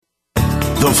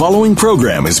The following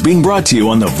program is being brought to you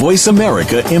on the Voice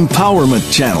America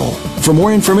Empowerment Channel. For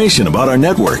more information about our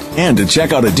network and to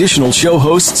check out additional show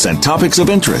hosts and topics of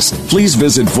interest, please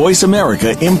visit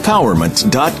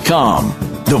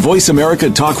voiceamericaempowerment.com. The Voice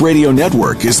America Talk Radio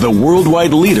Network is the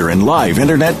worldwide leader in live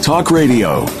Internet talk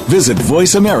radio. Visit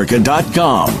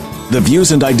voiceamerica.com. The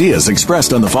views and ideas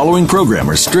expressed on the following program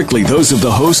are strictly those of the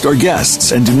host or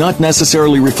guests and do not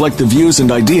necessarily reflect the views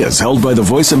and ideas held by the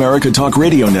Voice America Talk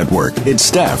Radio Network, its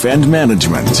staff, and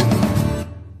management.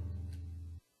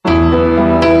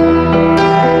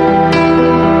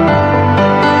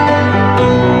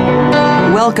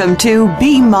 Welcome to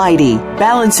Be Mighty,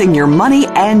 Balancing Your Money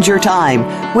and Your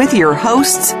Time, with your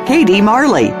hosts, KD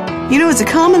Marley. You know, it's a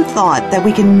common thought that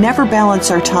we can never balance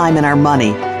our time and our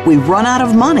money. We run out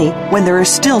of money when there are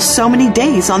still so many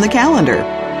days on the calendar.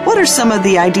 What are some of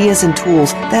the ideas and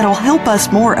tools that'll help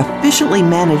us more efficiently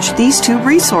manage these two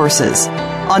resources?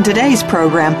 On today's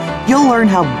program, you'll learn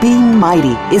how being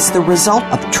mighty is the result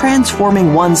of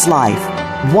transforming one's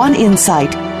life. One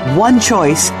insight, one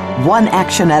choice, one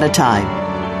action at a time.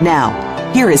 Now,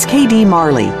 here is KD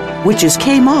Marley, which is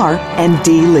K-Mar and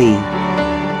D. Lee.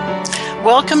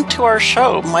 Welcome to our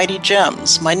show, Mighty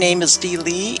Gems. My name is Dee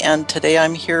Lee, and today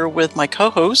I'm here with my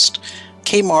co-host,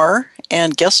 K-Mar,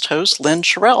 and guest host, Lynn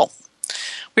Sherrill.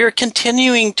 We are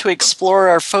continuing to explore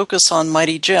our focus on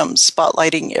Mighty Gems,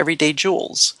 spotlighting everyday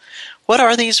jewels. What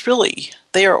are these really?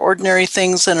 They are ordinary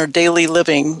things in our daily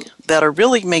living that are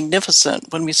really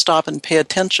magnificent when we stop and pay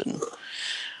attention.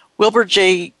 Wilbur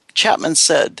J. Chapman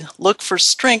said, "Look for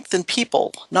strength in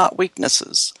people, not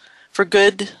weaknesses. For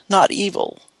good, not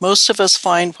evil. Most of us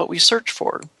find what we search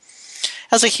for."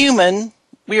 As a human,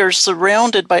 we are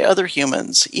surrounded by other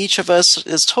humans. Each of us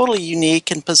is totally unique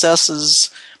and possesses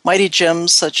mighty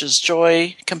gems such as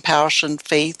joy, compassion,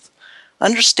 faith,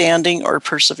 understanding, or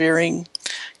persevering,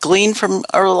 gleaned from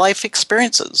our life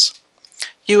experiences.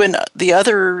 You and the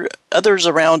others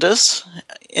around us,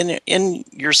 in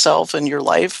yourself and your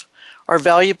life, are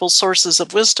valuable sources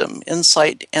of wisdom,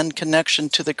 insight, and connection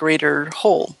to the greater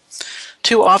whole.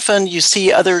 Too often you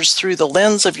see others through the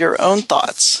lens of your own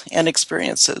thoughts and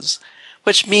experiences,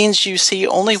 which means you see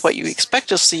only what you expect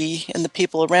to see in the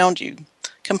people around you,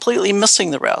 completely missing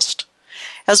the rest.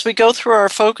 As we go through our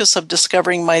focus of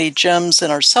discovering mighty gems in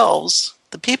ourselves,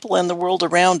 the people in the world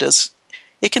around us,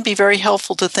 it can be very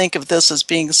helpful to think of this as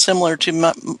being similar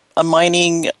to a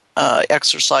mining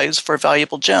exercise for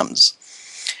valuable gems.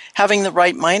 Having the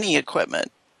right mining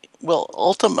equipment will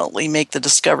ultimately make the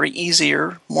discovery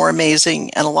easier, more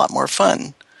amazing, and a lot more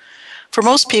fun. For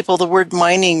most people, the word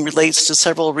mining relates to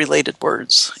several related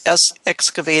words, as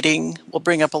excavating will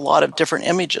bring up a lot of different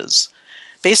images.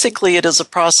 Basically, it is a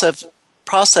process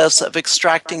of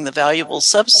extracting the valuable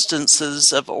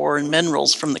substances of ore and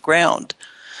minerals from the ground.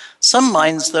 Some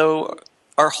mines, though,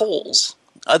 are holes.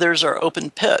 Others are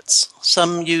open pits.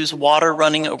 Some use water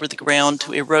running over the ground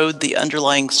to erode the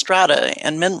underlying strata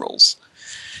and minerals.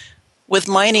 With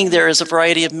mining, there is a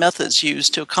variety of methods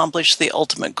used to accomplish the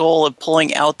ultimate goal of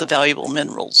pulling out the valuable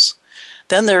minerals.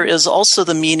 Then there is also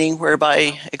the meaning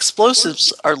whereby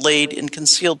explosives are laid in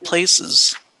concealed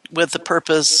places with the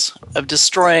purpose of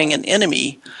destroying an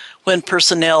enemy when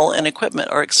personnel and equipment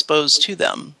are exposed to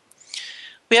them.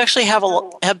 We actually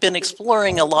have been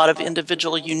exploring a lot of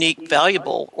individual, unique,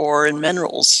 valuable ore and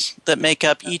minerals that make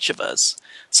up each of us.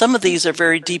 Some of these are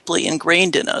very deeply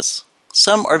ingrained in us.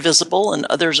 Some are visible and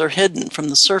others are hidden from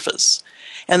the surface.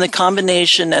 And the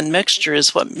combination and mixture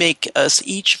is what make us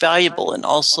each valuable and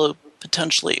also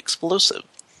potentially explosive.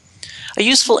 A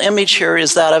useful image here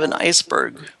is that of an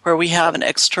iceberg, where we have an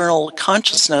external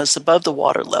consciousness above the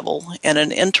water level and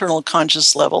an internal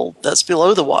conscious level that's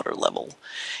below the water level,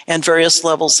 and various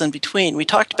levels in between. We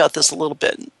talked about this a little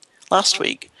bit last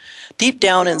week. Deep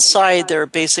down inside, there are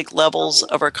basic levels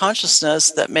of our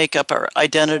consciousness that make up our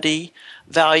identity,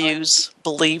 values,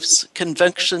 beliefs,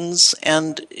 convictions,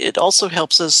 and it also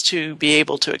helps us to be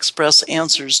able to express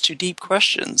answers to deep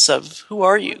questions of who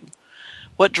are you?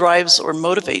 What drives or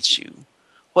motivates you?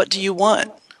 What do you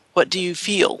want? What do you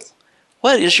feel?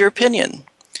 What is your opinion?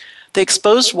 The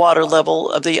exposed water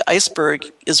level of the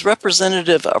iceberg is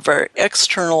representative of our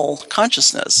external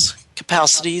consciousness,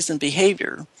 capacities, and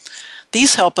behavior.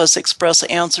 These help us express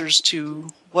answers to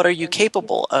what are you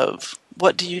capable of?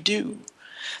 What do you do?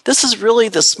 This is really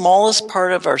the smallest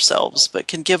part of ourselves, but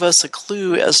can give us a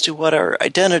clue as to what our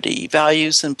identity,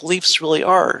 values, and beliefs really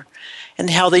are, and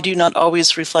how they do not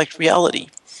always reflect reality.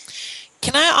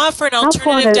 Can I offer an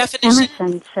alternative definition?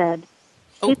 Emerson said,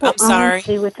 people only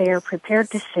see what they are prepared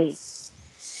to see.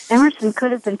 Emerson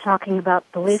could have been talking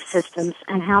about belief systems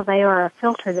and how they are a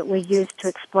filter that we use to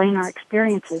explain our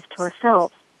experiences to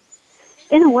ourselves.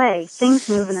 In a way, things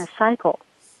move in a cycle.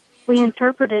 We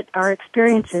interpret our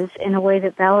experiences in a way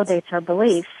that validates our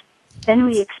beliefs. Then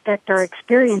we expect our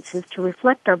experiences to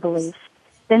reflect our beliefs.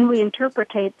 Then we interpret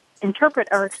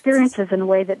our experiences in a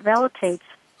way that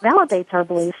validates our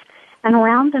beliefs, and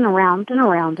around and around and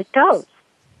around it goes.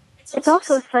 It's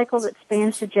also a cycle that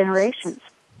spans the generations.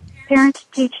 Parents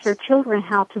teach their children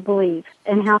how to believe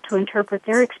and how to interpret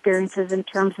their experiences in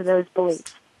terms of those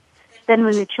beliefs. Then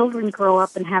when the children grow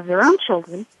up and have their own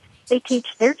children, they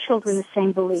teach their children the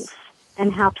same beliefs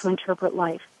and how to interpret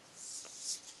life.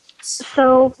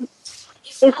 So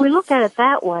if we look at it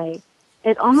that way,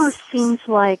 it almost seems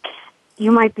like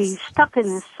you might be stuck in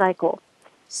this cycle.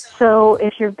 So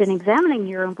if you've been examining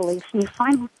your own beliefs and you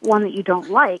find one that you don't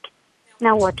like,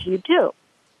 now what do?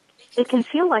 It can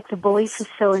feel like the belief is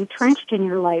so entrenched in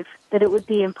your life that it would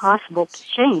be impossible to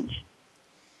change.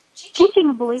 Changing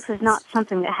a belief is not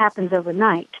something that happens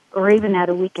overnight or even at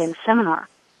a weekend seminar.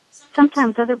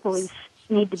 Sometimes other beliefs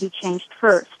need to be changed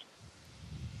first.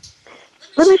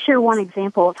 Let me share one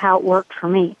example of how it worked for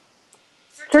me.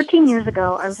 13 years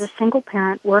ago, I was a single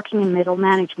parent working in middle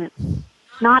management.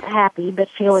 Not happy, but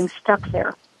feeling stuck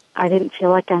there. I didn't feel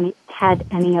like I had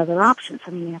any other options.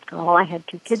 I mean, after all, I had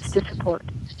 2 kids to support.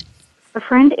 A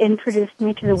friend introduced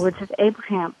me to the Woods of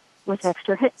Abraham with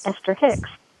Esther Hicks.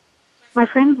 My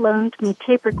friend loaned me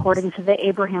tape recordings of the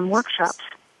Abraham workshops.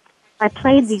 I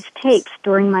played these tapes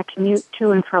during my commute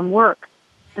to and from work,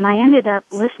 and I ended up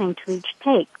listening to each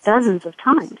tape dozens of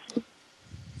times.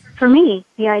 For me,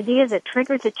 the idea that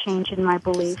triggered the change in my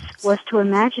beliefs was to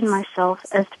imagine myself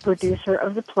as the producer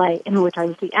of the play in which I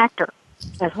was the actor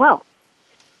as well.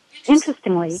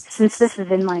 Interestingly, since this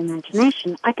is in my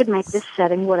imagination, I could make this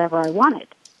setting whatever I wanted.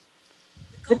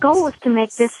 The goal was to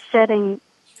make this setting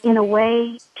in a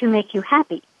way to make you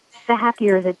happy. The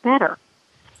happier, the better.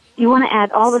 You want to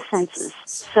add all the senses.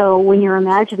 So when you're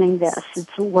imagining this,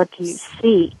 it's what do you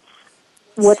see?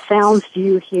 What sounds do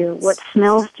you hear? What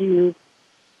smells do you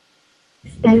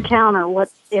encounter? What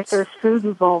if there's food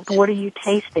involved? What are you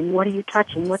tasting? What are you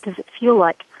touching? What does it feel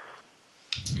like?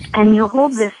 And you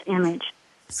hold this image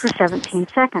for 17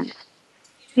 seconds.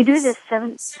 You do this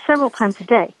several times a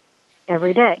day,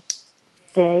 every day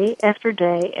after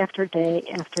day after day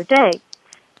after day.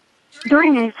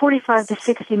 During a 45 to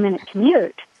 60 minute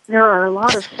commute, there are a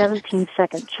lot of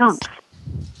 17-second chunks.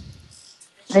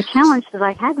 The challenge that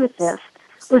I had with this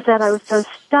was that I was so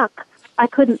stuck, I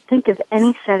couldn't think of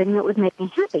any setting that would make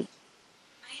me happy.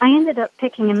 I ended up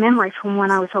picking a memory from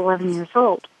when I was 11 years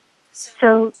old.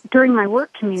 So during my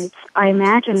work commutes, I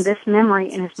imagined this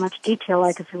memory in as much detail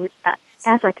as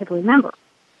I could remember.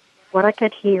 What I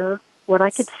could hear, what I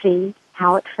could see,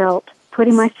 how it felt,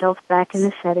 putting myself back in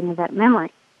the setting of that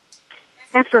memory.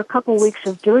 After a couple weeks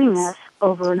of doing this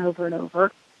over and over and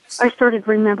over, I started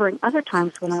remembering other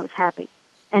times when I was happy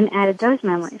and added those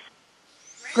memories.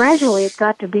 Gradually, it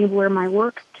got to be where my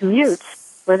work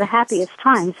commutes were the happiest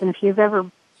times, and if you've ever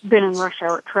been in rush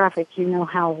hour traffic, you know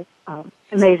how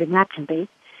amazing that can be.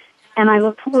 And I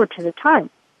look forward to the time.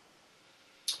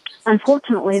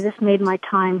 Unfortunately, this made my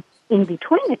time in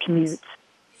between the commutes,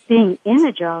 being in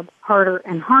a job, harder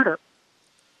and harder.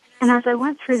 And as I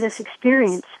went through this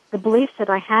experience, the belief that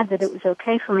I had that it was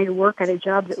okay for me to work at a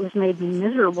job that was made me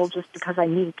miserable just because I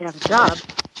needed to have a job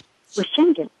was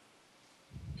changing.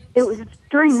 It was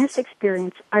during this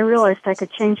experience I realized I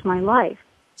could change my life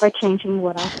by changing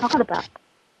what I thought about.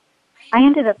 I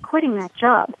ended up quitting that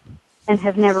job and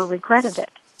have never regretted it.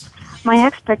 My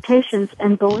expectations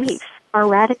and beliefs are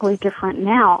radically different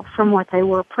now from what they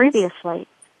were previously,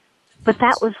 but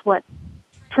that was what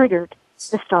triggered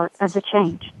the start of the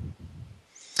change.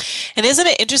 And isn't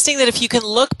it interesting that if you can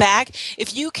look back,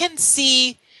 if you can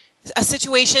see a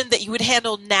situation that you would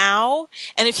handle now,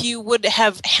 and if you would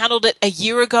have handled it a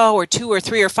year ago or 2 or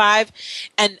 3 or 5,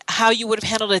 and how you would have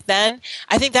handled it then,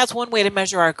 I think that's one way to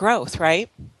measure our growth, right?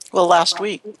 Well, last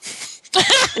week.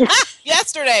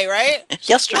 Yesterday, right?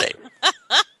 Yesterday.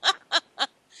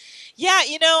 Yeah,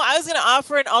 I was going to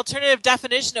offer an alternative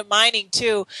definition of mining,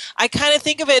 too. I kind of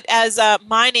think of it as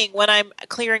mining when I'm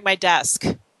clearing my desk.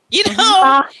 It's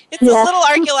yes. a little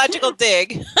archaeological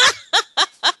dig.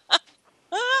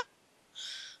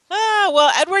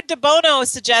 well, Edward de Bono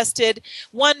suggested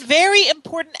one very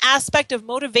important aspect of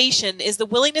motivation is the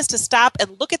willingness to stop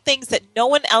and look at things that no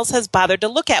one else has bothered to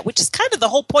look at, which is kind of the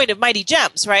whole point of Mighty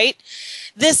Gems, right?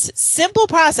 This simple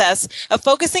process of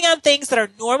focusing on things that are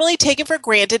normally taken for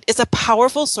granted is a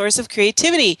powerful source of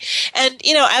creativity. And,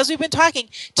 as we've been talking,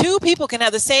 two people can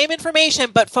have the same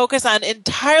information but focus on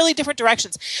entirely different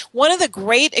directions. One of the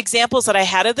great examples that I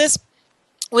had of this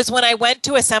was when I went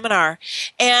to a seminar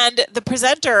and the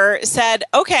presenter said,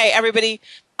 okay, everybody,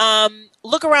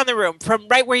 look around the room from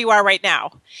right where you are right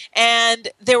now. And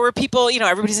there were people,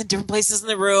 everybody's in different places in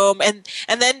the room. And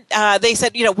then they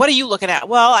said, what are you looking at?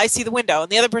 Well, I see the window.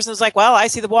 And the other person was like, well, I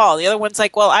see the wall. And the other one's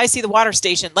like, well, I see the water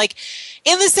station. Like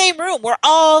in the same room, we're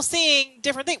all seeing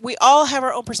different things. We all have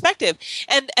our own perspective.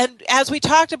 And as we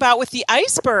talked about with the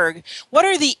iceberg, what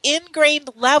are the ingrained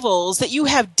levels that you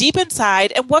have deep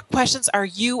inside and what questions are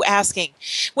you asking?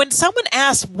 When someone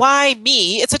asks, why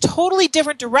me? It's a totally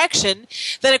different direction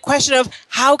than a question of,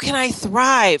 how can I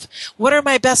thrive? What are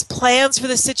my best plans for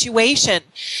the situation?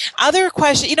 Other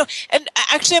questions, and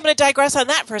actually I'm going to digress on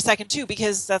that for a second too,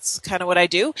 because that's kind of what I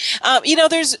do.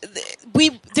 There's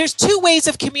two ways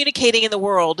of communicating in the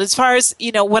world as far as,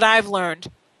 what I've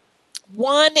learned.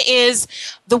 One is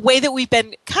the way that we've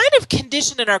been kind of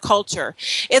conditioned in our culture.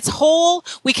 It's whole.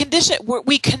 We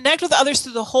connect with others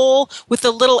through the whole with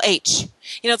the little h.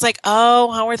 It's like,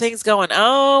 oh, how are things going?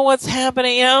 Oh, what's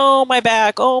happening? Oh, my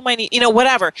back. Oh, my knee.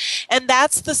 Whatever. And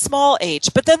that's the small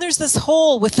h. But then there's this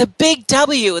whole with the big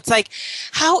W. It's like,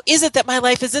 how is it that my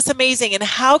life is this amazing? And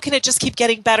how can it just keep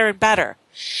getting better and better?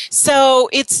 So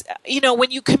it's,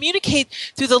 when you communicate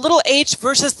through the little h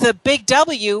versus the big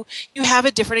W, you have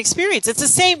a different experience. It's the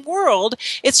same world.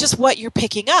 It's just what you're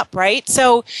picking up, right?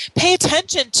 So pay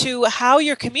attention to how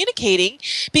you're communicating,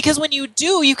 because when you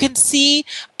do, you can see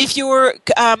if you're,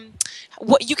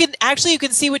 you can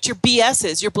see what your BS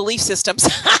is, your belief systems.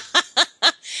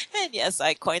 And yes,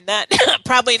 I coined that.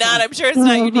 Probably not. I'm sure it's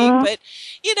not unique, but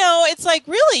it's like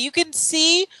really, you can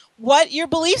see what your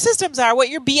belief systems are, what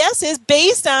your BS is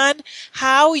based on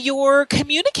how you're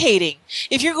communicating.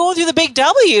 If you're going through the big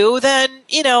W, then,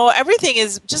 everything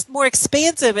is just more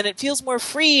expansive and it feels more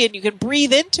free and you can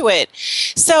breathe into it.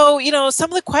 So,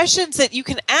 some of the questions that you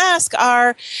can ask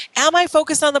are, am I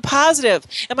focused on the positive?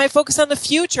 Am I focused on the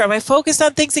future? Am I focused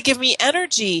on things that give me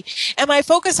energy? Am I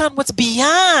focused on what's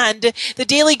beyond the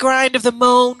daily grind of the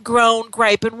moan, groan,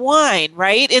 gripe, and whine,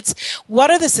 right? It's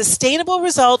what are the sustainable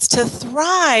results to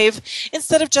thrive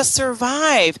instead of just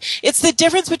survive. It's the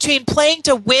difference between playing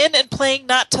to win and playing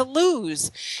not to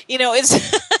lose.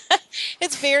 It's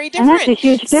it's very different. And that's a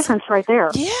huge difference right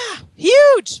there. Yeah,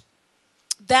 huge.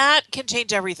 That can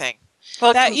change everything.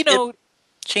 Well, it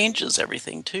changes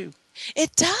everything too.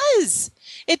 It does.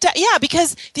 Yeah,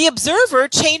 because the observer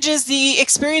changes the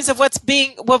experience of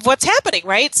what's happening,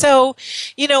 right? So,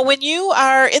 when you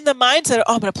are in the mindset of,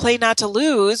 I'm going to play not to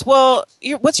lose, well,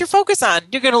 what's your focus on?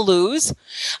 You're going to lose.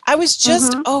 I was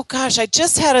just, I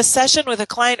just had a session with a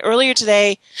client earlier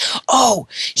today. Oh,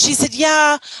 she said,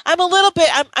 yeah,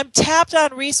 I'm tapped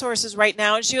on resources right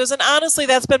now. And she goes, and honestly,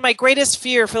 that's been my greatest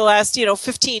fear for the last,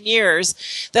 15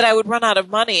 years, that I would run out of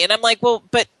money. And I'm like, well,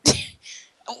 but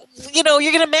you're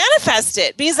going to manifest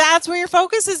it because that's where your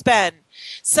focus has been.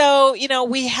 So,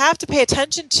 we have to pay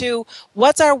attention to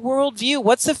what's our worldview,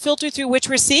 what's the filter through which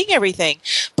we're seeing everything.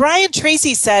 Brian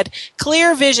Tracy said,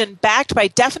 clear vision backed by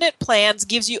definite plans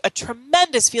gives you a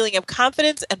tremendous feeling of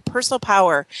confidence and personal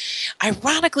power.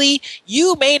 Ironically,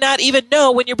 you may not even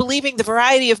know when you're believing the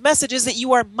variety of messages that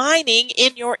you are mining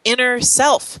in your inner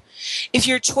self. If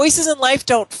your choices in life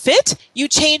don't fit, you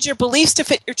change your beliefs to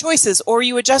fit your choices, or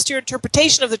you adjust your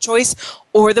interpretation of the choice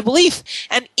or the belief.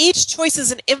 And each choice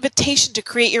is an invitation to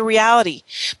create your reality.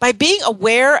 By being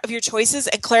aware of your choices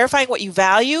and clarifying what you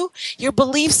value, your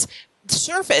beliefs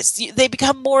surface. They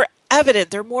become more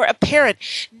evident. They're more apparent.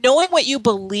 Knowing what you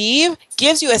believe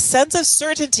gives you a sense of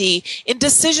certainty in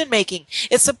decision making.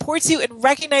 It supports you in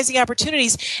recognizing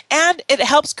opportunities, and it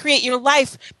helps create your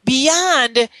life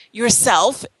beyond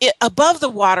yourself, above the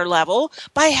water level,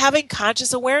 by having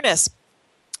conscious awareness.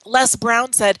 Les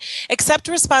Brown said, accept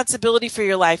responsibility for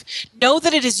your life. Know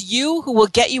that it is you who will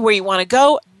get you where you want to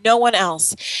go, no one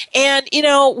else. And,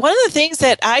 one of the things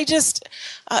that I just,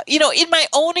 in my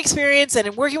own experience and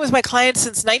in working with my clients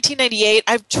since 1998,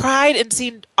 I've tried and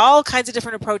seen all kinds of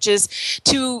different approaches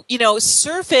to,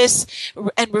 surface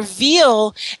and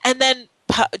reveal and then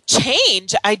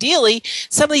change, ideally,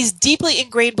 some of these deeply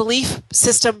ingrained belief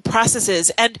system processes.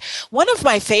 And one of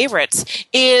my favorites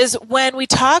is when we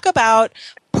talk about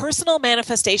personal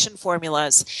manifestation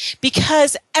formulas,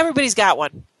 because everybody's got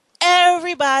one.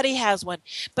 Everybody has one,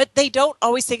 but they don't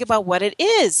always think about what it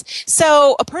is.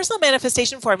 So a personal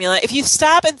manifestation formula, if you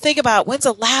stop and think about when's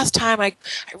the last time I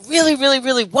really, really,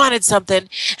 really wanted something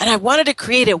and I wanted to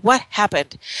create it, what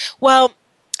happened? Well,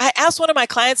 I asked one of my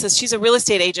clients this. She's a real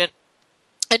estate agent.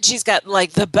 And she's got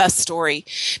like the best story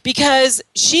because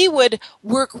she would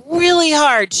work really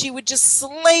hard. She would just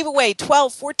slave away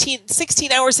 12, 14,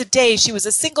 16 hours a day. She was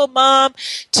a single mom,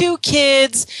 2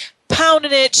 kids,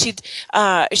 pounding it. She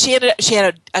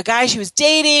had a guy she was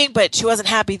dating, but she wasn't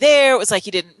happy there. It was like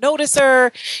he didn't notice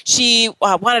her. She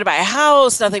wanted to buy a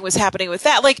house. Nothing was happening with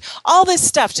that. Like all this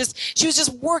stuff. She was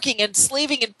just working and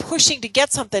slaving and pushing to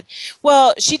get something.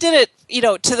 Well, she did it,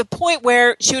 to the point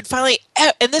where she would finally,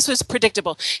 and this was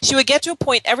predictable, she would get to a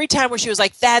point every time where she was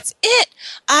like, that's it.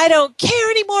 I don't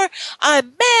care anymore.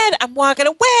 I'm mad. I'm walking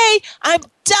away. I'm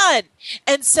done.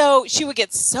 And so she would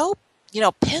get so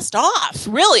pissed off,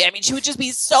 really. I mean, she would just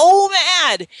be so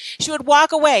mad. She would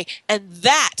walk away. And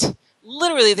that,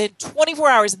 literally, within 24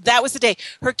 hours, that was the day.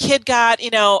 Her kid got,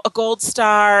 a gold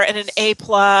star and an A+,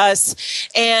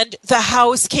 and the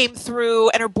house came through,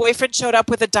 and her boyfriend showed up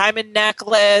with a diamond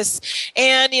necklace,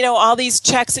 and, all these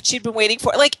checks that she'd been waiting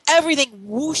for. Like, everything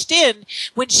whooshed in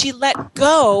when she let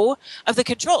go of the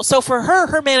control. So for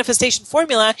her manifestation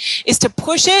formula is to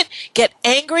push it, get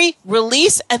angry,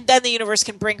 release, and then the universe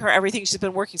can bring her everything she's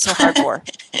been working so hard for.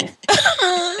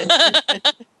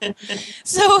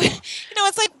 So,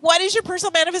 it's like, what is your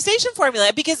personal manifestation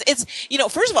formula? Because it's,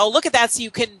 first of all, look at that so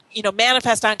you can,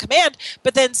 manifest on command.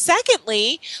 But then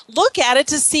secondly, look at it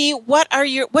to see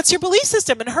what's your belief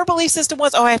system. And her belief system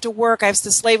was, I have to work, I have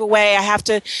to slave away, I have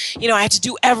to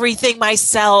do everything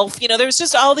myself. There's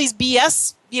just all these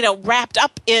BS wrapped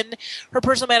up in her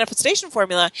personal manifestation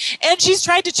formula. And she's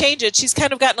tried to change it. She's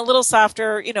kind of gotten a little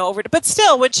softer, over it. But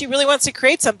still, when she really wants to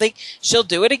create something, she'll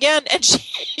do it again. And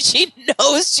she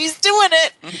knows she's doing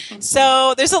it.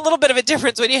 So there's a little bit of a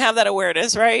difference when you have that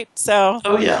awareness, right? So,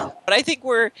 oh, yeah. But I think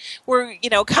we're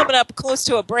coming up close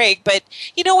to a break. But,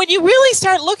 when you really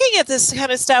start looking at this kind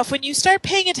of stuff, when you start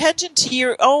paying attention to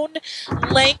your own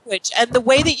language and the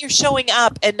way that you're showing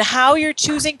up and how you're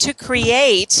choosing to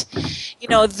create,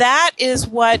 that is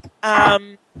what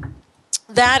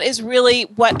that is really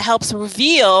what helps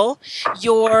reveal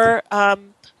your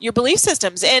belief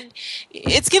systems. And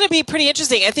it's going to be pretty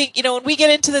interesting. I think, when we get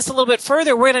into this a little bit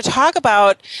further, we're going to talk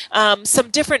about some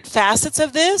different facets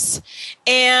of this.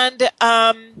 And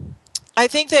I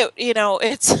think that,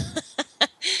 it's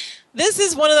this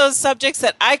is one of those subjects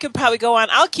that I could probably go on.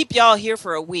 I'll keep y'all here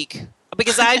for a week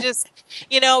because I just...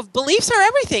 beliefs are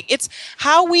everything. It's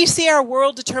how we see our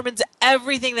world determines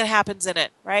everything that happens in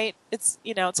it, right? It's,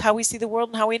 it's how we see the world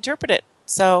and how we interpret it.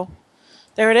 So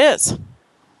there it is.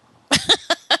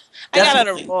 I got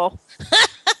on a roll.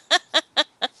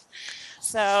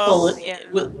 So, yeah.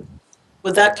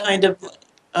 With that kind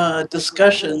of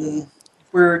discussion,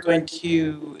 we're going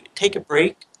to take a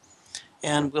break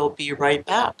and we'll be right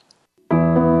back.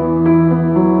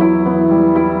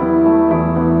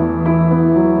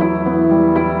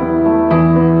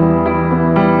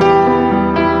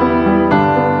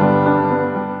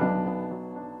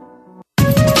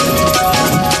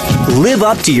 Live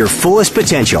up to your fullest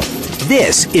potential.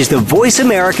 This is the Voice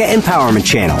America Empowerment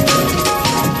Channel.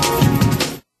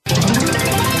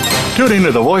 Tune in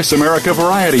to the Voice America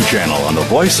Variety Channel on the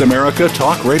Voice America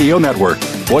Talk Radio Network.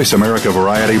 Voice America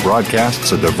Variety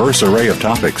broadcasts a diverse array of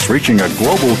topics reaching a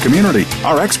global community.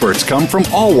 Our experts come from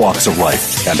all walks of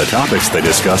life, and the topics they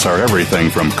discuss are everything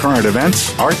from current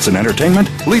events, arts and entertainment,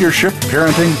 leadership,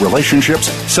 parenting, relationships,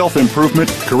 self-improvement,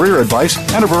 career advice,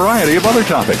 and a variety of other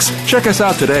topics. Check us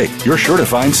out today. You're sure to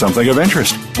find something of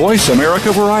interest. Voice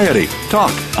America Variety.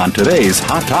 Talk on today's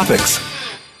hot topics.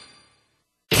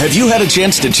 Have you had a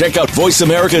chance to check out Voice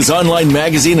America's online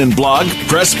magazine and blog,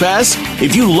 Press Pass?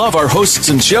 If you love our hosts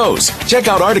and shows, check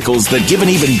out articles that give an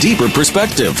even deeper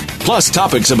perspective. Plus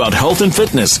topics about health and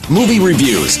fitness, movie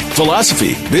reviews,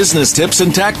 philosophy, business tips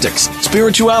and tactics,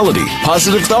 spirituality,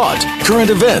 positive thought,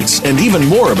 current events, and even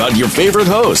more about your favorite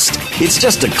host. It's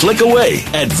just a click away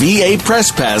at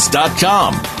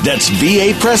vapresspass.com. That's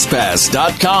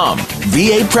vapresspass.com.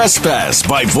 VA Press Pass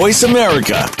by Voice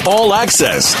America. All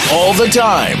access, all the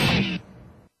time.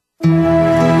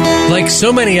 Like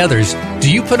so many others, do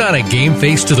you put on a game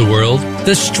face to the world?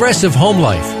 The stress of home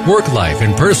life, work life,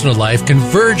 and personal life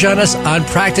converge on us on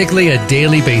practically a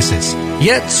daily basis.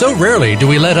 Yet, so rarely do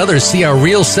we let others see our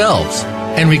real selves.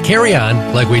 And we carry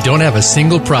on like we don't have a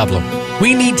single problem.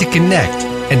 We need to connect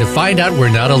and to find out we're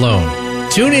not alone.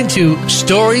 Tune into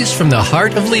Stories from the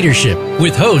Heart of Leadership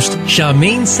with host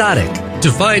Shameen Sadek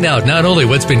to find out not only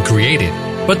what's been created,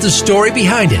 but the story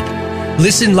behind it.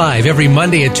 Listen live every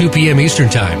Monday at 2 p.m. Eastern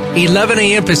Time, 11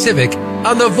 a.m. Pacific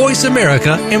on the Voice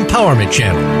America Empowerment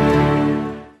Channel.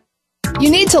 You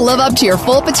need to live up to your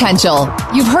full potential.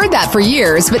 You've heard that for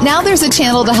years, but now there's a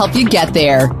channel to help you get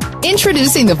there.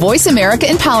 Introducing the Voice America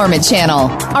Empowerment Channel.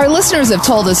 Our listeners have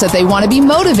told us that they want to be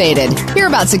motivated, hear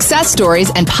about success stories,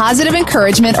 and positive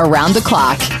encouragement around the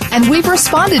clock. And we've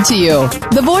responded to you.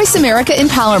 The Voice America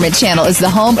Empowerment Channel is the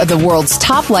home of the world's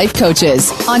top life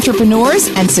coaches, entrepreneurs,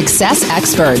 and success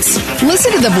experts.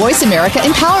 Listen to the Voice America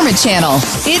Empowerment Channel.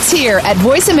 It's here at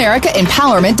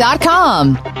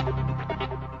voiceamericaempowerment.com.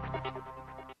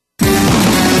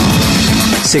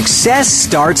 Success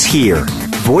starts here.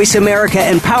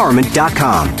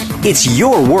 VoiceAmericaEmpowerment.com. It's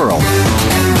your world.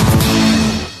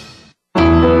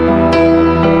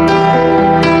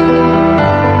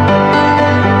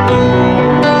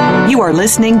 You are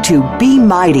listening to Be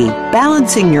Mighty,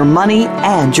 Balancing Your Money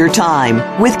and Your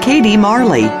Time with K.D.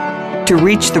 Marley. To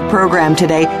reach the program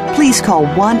today, please call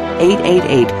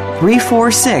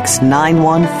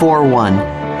 1-888-346-9141.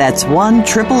 That's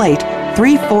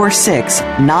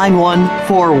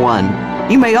 1-888-346-9141.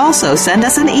 You may also send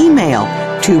us an email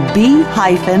to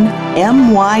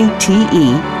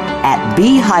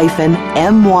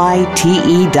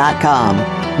b-myte@b-myte.com.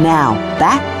 Now,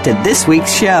 back to this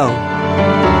week's show.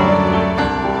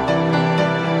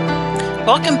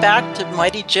 Welcome back to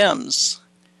Mighty Gems.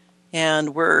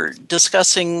 And we're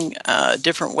discussing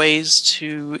different ways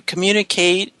to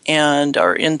communicate and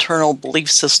our internal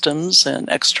belief systems and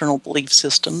external belief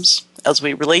systems as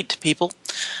we relate to people.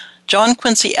 John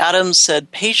Quincy Adams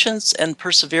said, "Patience and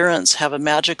perseverance have a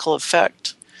magical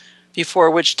effect, before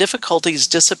which difficulties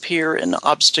disappear and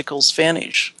obstacles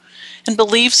vanish." And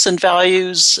beliefs and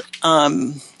values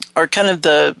are kind of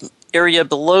the area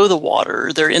below the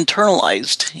water. They're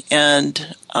internalized,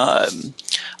 and a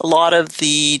lot of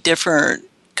the different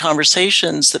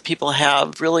conversations that people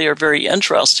have really are very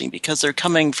interesting because they're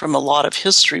coming from a lot of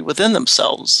history within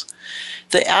themselves.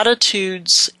 The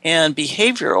attitudes and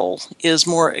behavioral is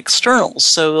more external,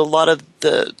 so a lot of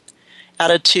the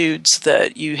attitudes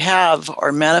that you have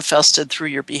are manifested through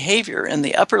your behavior in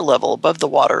the upper level above the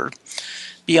water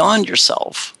beyond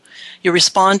yourself. You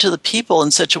respond to the people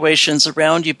and situations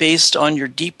around you based on your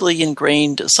deeply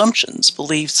ingrained assumptions,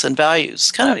 beliefs, and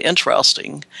values. Kind of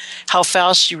interesting how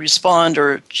fast you respond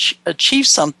or achieve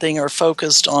something or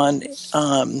focused on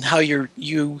how you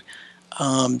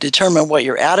determine what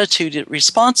your attitude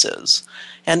response is.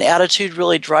 And attitude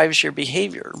really drives your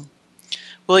behavior.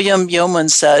 William Yeoman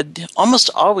said, "Almost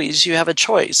always you have a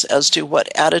choice as to what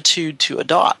attitude to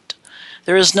adopt.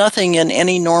 There is nothing in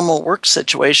any normal work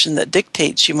situation that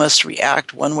dictates you must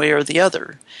react one way or the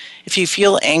other. If you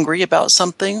feel angry about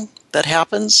something that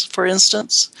happens, for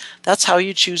instance, that's how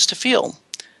you choose to feel.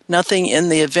 Nothing in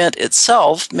the event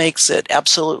itself makes it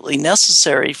absolutely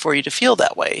necessary for you to feel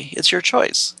that way. It's your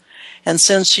choice. And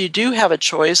since you do have a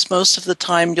choice, most of the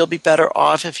time you'll be better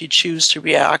off if you choose to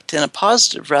react in a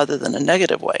positive rather than a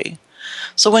negative way.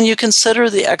 So when you consider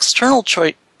the external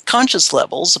conscious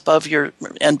levels above your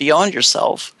and beyond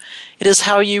yourself, it is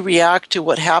how you react to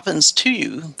what happens to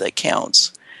you that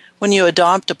counts. When you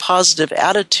adopt a positive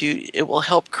attitude, it will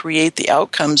help create the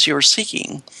outcomes you're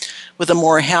seeking, with a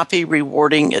more happy,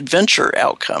 rewarding adventure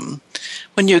outcome.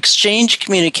 When you exchange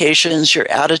communications, your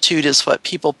attitude is what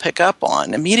people pick up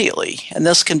on immediately, and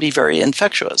this can be very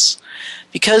infectious.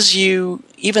 Because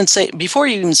before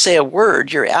you even say a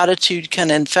word, your attitude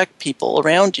can infect people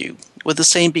around you with the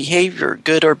same behavior,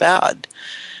 good or bad.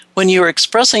 When you are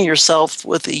expressing yourself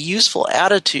with a useful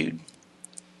attitude,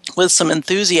 with some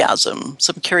enthusiasm,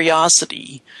 some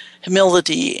curiosity,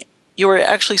 humility, you are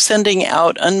actually sending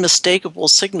out unmistakable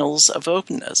signals of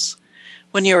openness.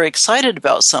 When you are excited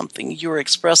about something, you are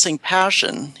expressing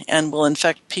passion and will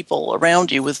infect people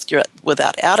around you with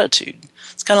that attitude.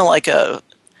 It's kind of like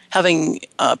having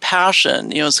a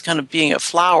passion, it's kind of being a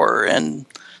flower and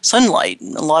sunlight.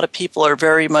 And a lot of people are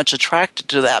very much attracted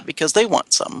to that because they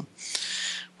want some.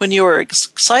 When you are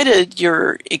excited,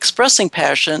 you're expressing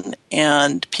passion,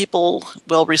 and people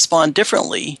will respond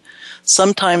differently.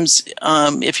 Sometimes,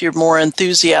 if you're more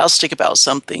enthusiastic about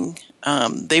something,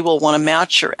 they will want to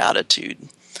match your attitude.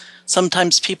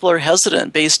 Sometimes people are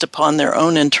hesitant based upon their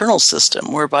own internal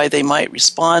system, whereby they might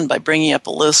respond by bringing up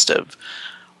a list of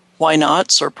why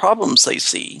nots or problems they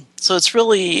see. So it's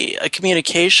really a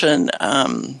communication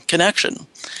connection.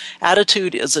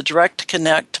 Attitude is a direct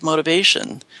connect to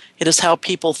motivation. It is how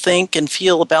people think and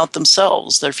feel about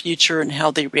themselves, their future, and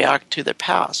how they react to their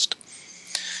past.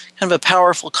 Kind of a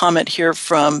powerful comment here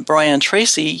from Brian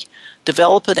Tracy: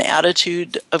 develop an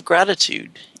attitude of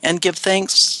gratitude and give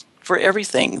thanks for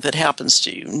everything that happens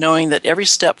to you, knowing that every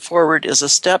step forward is a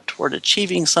step toward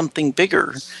achieving something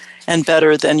bigger and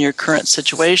better than your current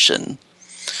situation.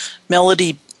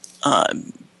 Melody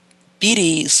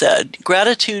Beattie said,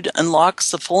 "Gratitude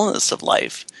unlocks the fullness of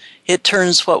life. It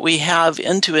turns what we have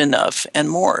into enough and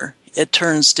more. It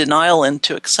turns denial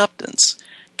into acceptance,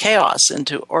 chaos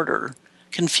into order,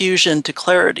 confusion to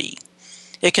clarity.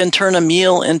 It can turn a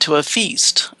meal into a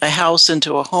feast, a house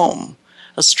into a home,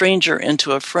 a stranger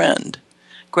into a friend.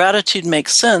 Gratitude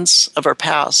makes sense of our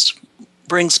past,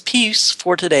 brings peace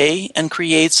for today, and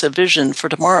creates a vision for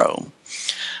tomorrow.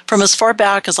 From as far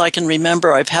back as I can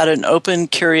remember, I've had an open,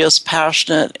 curious,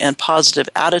 passionate, and positive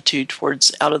attitude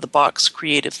towards out-of-the-box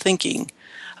creative thinking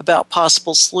about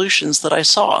possible solutions that I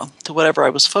saw to whatever I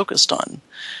was focused on.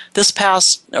 This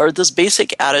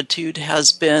basic attitude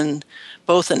has been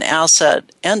both an asset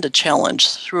and a challenge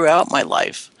throughout my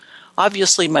life.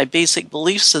 Obviously, my basic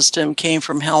belief system came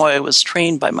from how I was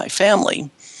trained by my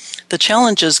family. The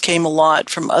challenges came a lot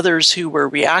from others who were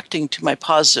reacting to my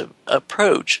positive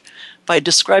approach by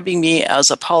describing me as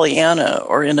a Pollyanna,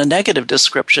 or in a negative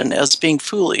description as being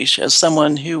foolish, as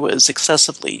someone who was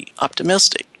excessively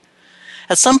optimistic.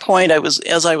 At some point,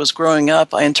 as I was growing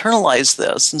up, I internalized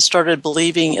this and started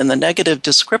believing in the negative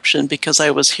description because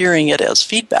I was hearing it as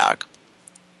feedback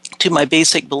to my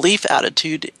basic belief,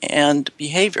 attitude, and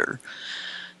behavior.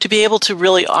 To be able to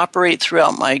really operate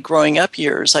throughout my growing up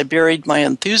years, I buried my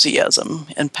enthusiasm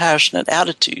and passionate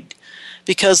attitude.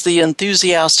 Because the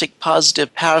enthusiastic,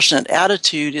 positive, passionate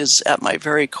attitude is at my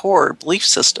very core belief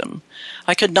system,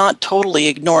 I could not totally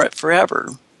ignore it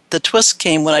forever. The twist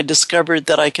came when I discovered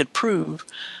that I could prove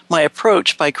my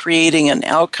approach by creating an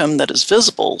outcome that is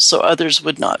visible so others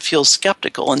would not feel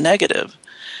skeptical and negative.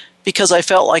 Because I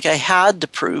felt like I had to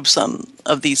prove some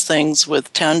of these things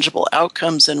with tangible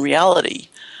outcomes in reality,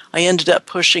 I ended up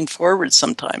pushing forward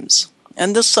sometimes.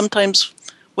 And this sometimes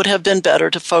would have been better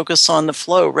to focus on the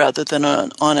flow rather than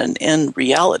on an end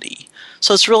reality.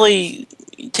 So it's really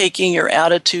taking your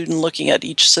attitude and looking at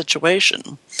each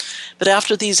situation. But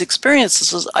after these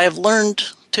experiences, I have learned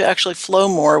to actually flow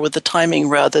more with the timing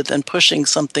rather than pushing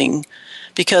something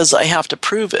because I have to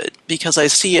prove it, because I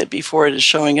see it before it is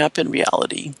showing up in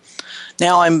reality.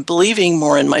 Now I'm believing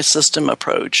more in my system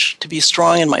approach to be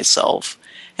strong in myself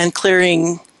and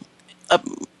clearing up,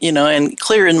 and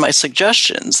clear in my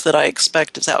suggestions that I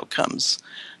expect as outcomes.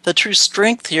 The true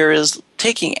strength here is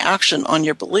taking action on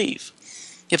your belief.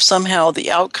 If somehow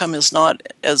the outcome is not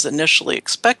as initially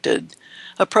expected,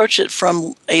 approach it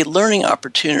from a learning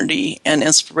opportunity and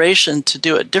inspiration to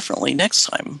do it differently next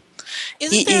time.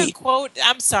 Isn't there a quote,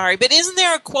 I'm sorry, but isn't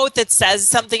there a quote that says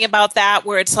something about that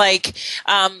where it's like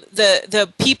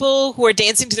the people who are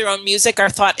dancing to their own music are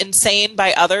thought insane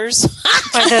by others?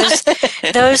 By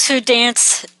those who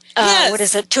dance,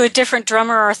 yes. To a different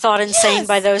drummer are thought insane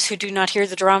by those who do not hear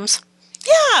the drums?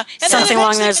 Yeah. And something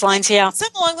along those lines, yeah.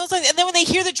 Something along those lines. And then when they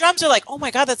hear the drums, they're like, oh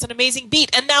my God, that's an amazing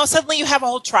beat. And now suddenly you have a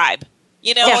whole tribe.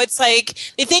 It's like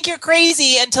they think you're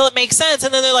crazy until it makes sense.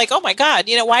 And then they're like, oh my God,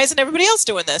 why isn't everybody else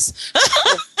doing this?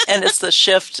 And it's the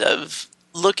shift of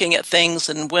looking at things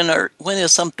and when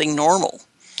is something normal?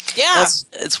 Yeah.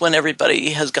 It's when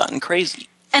everybody has gotten crazy.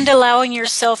 And allowing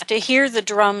yourself to hear the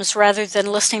drums rather than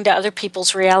listening to other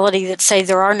people's reality that say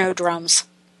there are no drums.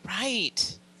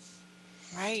 Right.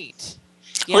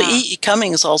 Yeah. Well, E.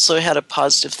 Cummings also had a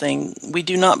positive thing. We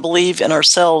do not believe in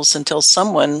ourselves until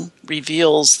someone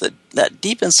reveals that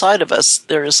deep inside of us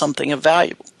there is something of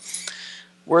value,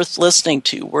 worth listening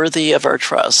to, worthy of our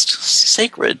trust,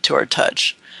 sacred to our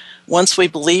touch. Once we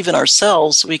believe in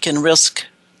ourselves, we can risk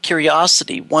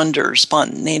curiosity, wonder,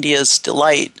 spontaneous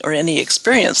delight, or any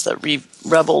experience that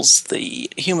revels the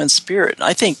human spirit.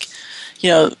 I think,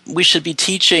 we should be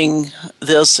teaching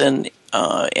this in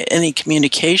any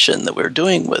communication that we're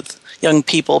doing with young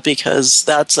people because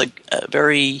that's a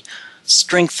very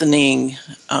strengthening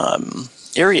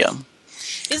area.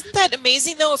 Isn't that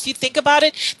amazing, though, if you think about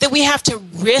it, that we have to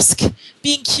risk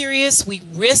being curious, we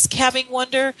risk having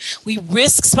wonder, we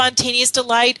risk spontaneous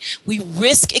delight, we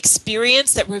risk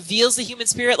experience that reveals the human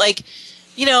spirit?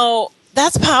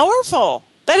 That's powerful.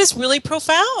 That is really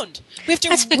profound. We have to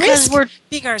risk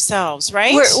being ourselves,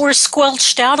 right? We're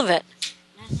squelched out of it.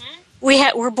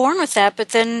 Mm-hmm. We're born with that, but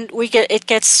then it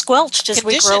gets squelched as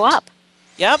we grow up.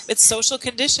 Yep, it's social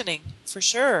conditioning, for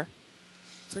sure.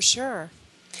 For sure.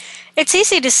 It's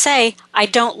easy to say, I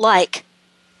don't like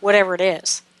whatever it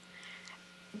is.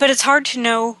 But it's hard to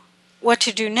know what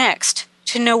to do next,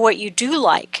 to know what you do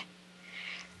like.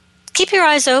 Keep your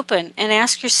eyes open and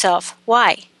ask yourself,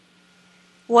 why?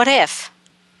 What if?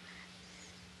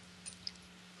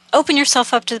 Open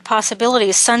yourself up to the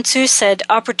possibilities. Sun Tzu said,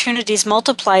 opportunities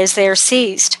multiply as they are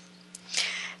seized.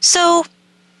 So,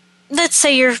 let's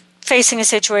say you're facing a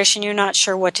situation you're not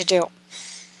sure what to do.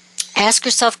 Ask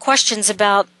yourself questions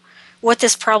about what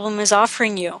this problem is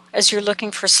offering you as you're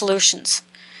looking for solutions.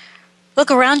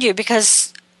 Look around you,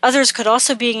 because others could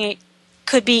also be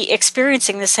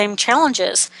experiencing the same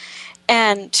challenges.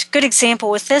 And a good example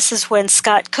with this is when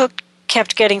Scott Cook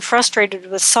kept getting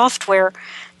frustrated with software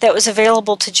that was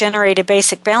available to generate a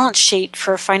basic balance sheet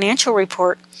for a financial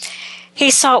report.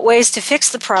 He sought ways to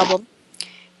fix the problem,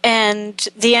 and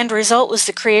the end result was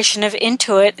the creation of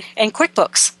Intuit and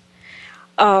QuickBooks,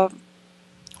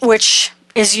 which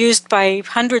is used by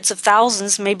hundreds of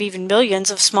thousands, maybe even millions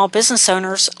of small business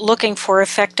owners looking for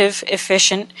effective,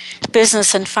 efficient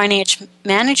business and finance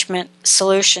management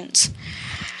solutions.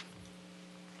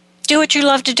 Do what you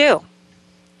love to do.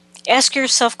 Ask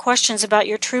yourself questions about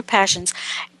your true passions.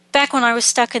 Back when I was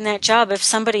stuck in that job, if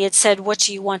somebody had said, what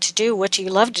do you want to do? What do you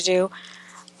love to do?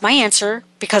 My answer,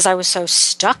 because I was so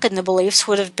stuck in the beliefs,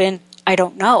 would have been, I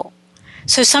don't know.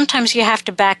 So sometimes you have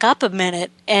to back up a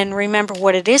minute and remember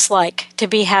what it is like to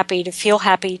be happy, to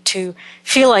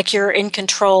feel like you're in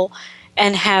control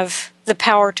and have the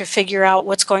power to figure out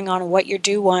what's going on and what you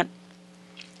do want.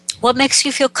 What makes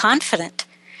you feel confident?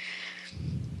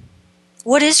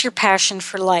 What is your passion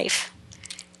for life?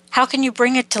 How can you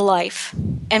bring it to life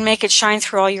and make it shine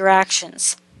through all your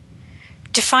actions?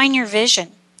 Define your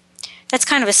vision. That's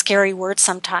kind of a scary word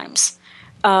sometimes.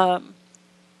 And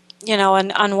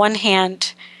on one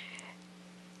hand,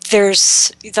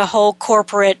 there's the whole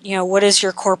corporate, what is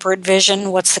your corporate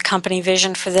vision? What's the company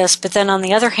vision for this? But then on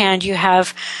the other hand, you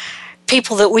have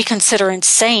people that we consider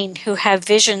insane who have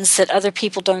visions that other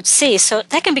people don't see. So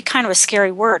that can be kind of a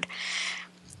scary word.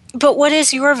 But what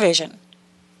is your vision?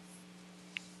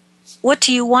 What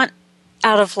do you want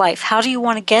out of life? How do you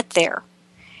want to get there?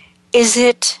 Is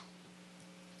it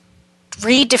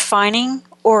redefining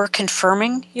or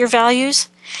confirming your values?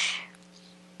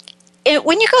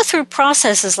 When you go through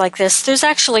processes like this, there's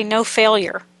actually no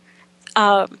failure.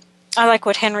 I like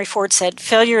what Henry Ford said,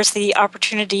 failure is the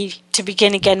opportunity to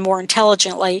begin again more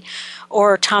intelligently.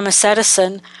 Or Thomas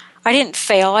Edison, I didn't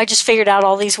fail, I just figured out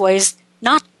all these ways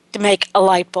not to make a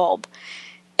light bulb.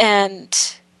 And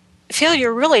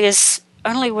failure really is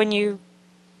only when you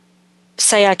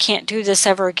say, I can't do this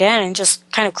ever again, and just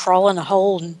kind of crawl in a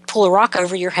hole and pull a rock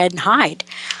over your head and hide.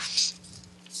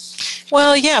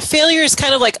 Well, yeah, failure is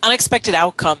kind of like unexpected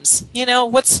outcomes.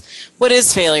 What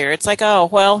is failure? It's like, I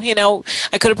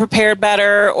could have prepared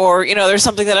better, or, there's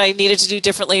something that I needed to do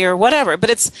differently or whatever. But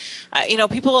it's,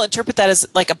 people interpret that as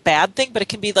like a bad thing, but it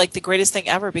can be like the greatest thing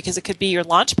ever because it could be your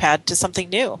launch pad to something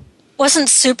new. Wasn't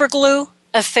superglue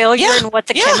a failure in what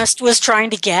the chemist was trying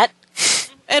to get?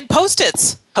 And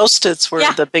Post-its. Post-its were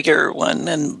the bigger one.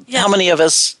 And how many of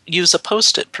us use a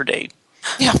Post-it per day?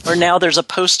 Yeah. Or now there's a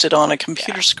Post-it on a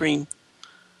computer screen.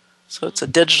 So it's a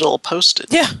digital Post-it.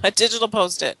 Yeah, a digital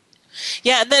Post-it.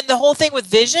 Yeah, and then the whole thing with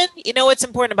vision, what's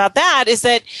important about that is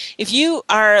that if you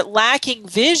are lacking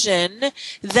vision,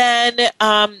 then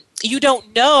you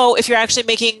don't know if you're actually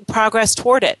making progress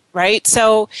toward it, right?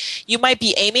 So you might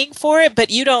be aiming for it, but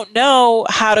you don't know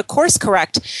how to course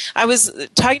correct. I was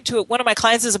talking to one of my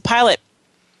clients as a pilot,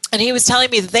 and he was telling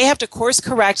me that they have to course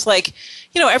correct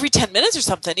every 10 minutes or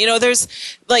something.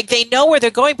 There's they know where they're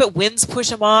going, but winds push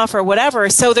them off or whatever.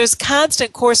 So there's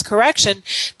constant course correction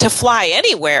to fly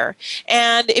anywhere.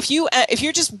 And if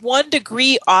you're just 1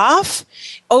 degree off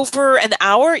over an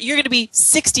hour, you're going to be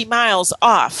 60 miles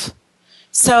off.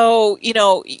 So,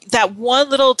 that one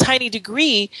little tiny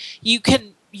degree,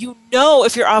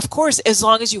 if you're off course as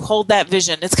long as you hold that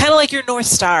vision. It's kind of like your North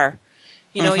Star.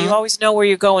 You always know where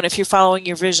you're going if you're following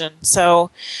your vision.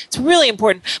 So it's really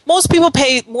important. Most people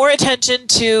pay more attention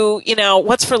to,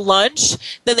 what's for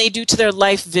lunch than they do to their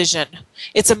life vision.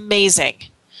 It's amazing.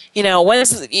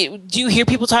 Do you hear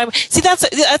people talking? See,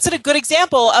 that's a good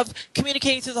example of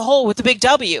communicating through the whole with the big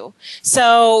W.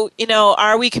 So,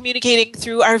 are we communicating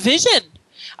through our vision?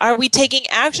 Are we taking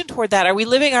action toward that? Are we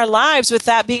living our lives with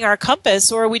that being our compass,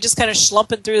 or are we just kind of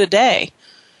schlumping through the day?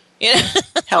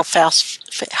 How fast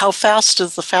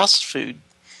is the fast food?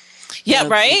 Yeah,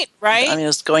 right. I mean,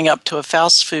 it's going up to a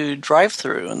fast food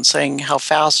drive-through and saying how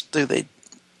fast do they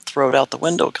throw it out the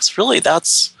window? Because really,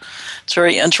 it's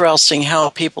very interesting how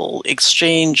people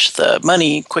exchange the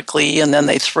money quickly and then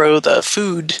they throw the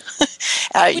food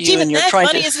at you, and you're trying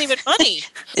money isn't even money.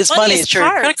 It's money. It's your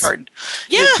credit card.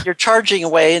 Yeah, you're charging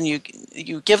away, and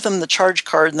you give them the charge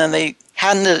card, and then they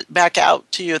hand it back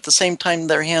out to you at the same time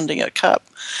they're handing a cup,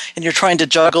 and you're trying to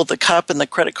juggle the cup and the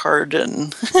credit card,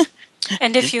 and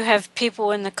And if you have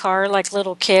people in the car, like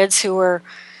little kids who are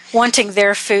wanting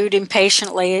their food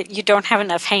impatiently, you don't have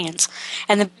enough hands.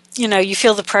 And, you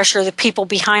feel the pressure of the people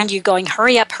behind you going,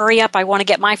 hurry up, I want to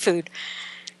get my food.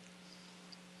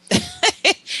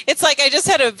 It's like I just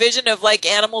had a vision of like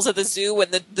animals at the zoo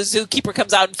when the zookeeper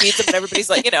comes out and feeds them and everybody's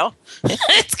like,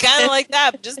 it's kind of like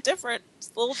that, just different. It's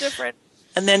a little different.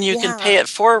 And then you can pay it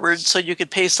forward so you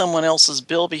could pay someone else's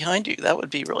bill behind you. That would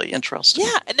be really interesting.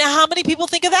 Yeah. Now, how many people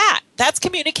think of that? That's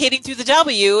communicating through the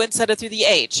W instead of through the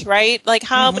H, right? Like,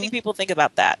 how many people think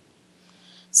about that?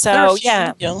 So,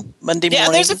 Monday morning. Yeah,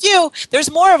 there's a few. There's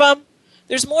more of them.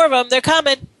 They're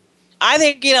coming. I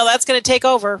think, that's going to take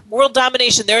over. World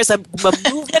domination. There is a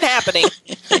movement happening.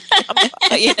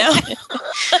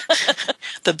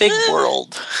 The big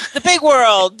world. The big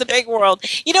world.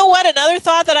 You know what? Another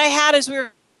thought that I had as we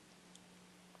were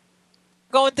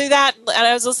going through that and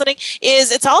I was listening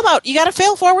is it's all about you got to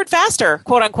fail forward faster,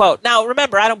 quote unquote. Now,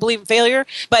 remember, I don't believe in failure,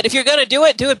 but if you're going to do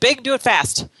it big and do it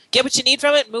fast. Get what you need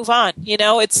from it and move on.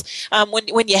 It's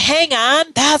when you hang on,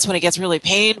 that's when it gets really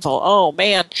painful. Oh,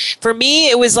 man. For me,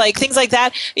 it was like things like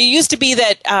that. It used to be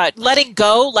that letting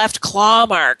go left claw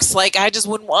marks. Like I just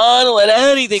wouldn't want to let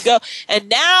anything go. And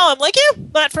now I'm like,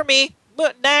 not for me.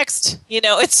 But next.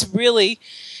 It's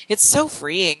so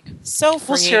freeing. So freeing.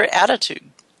 What's your attitude?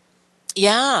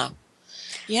 Yeah.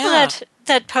 Well,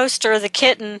 that poster of the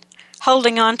kitten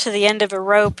holding on to the end of a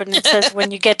rope, and it says,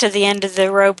 when you get to the end of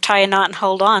the rope, tie a knot and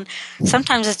hold on.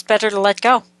 Sometimes it's better to let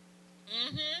go.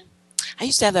 Mm-hmm. I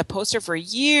used to have that poster for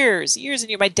years and years.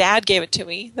 My dad gave it to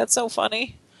me. That's so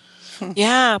funny.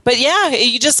 Yeah, but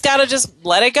you just got to just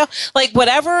let it go. Like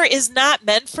whatever is not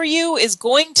meant for you is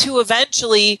going to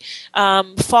eventually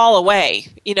fall away,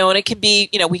 and it can be,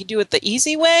 we can do it the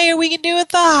easy way or we can do it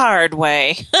the hard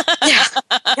way.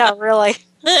 Yeah, really.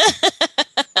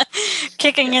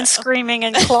 Kicking and screaming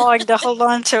and clawing to hold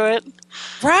on to it.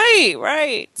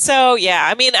 Right. So,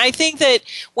 I think that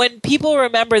when people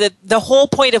remember that the whole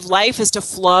point of life is to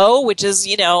flow, which is,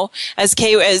 as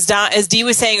Dee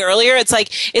was saying earlier, it's like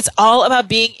it's all about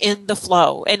being in the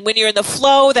flow. And when you're in the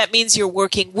flow, that means you're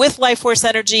working with life force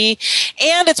energy.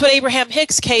 And it's what Abraham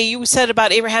Hicks, Kay, you said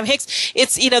about Abraham Hicks.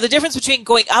 It's, the difference between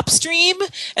going upstream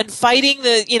and fighting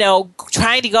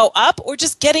trying to go up or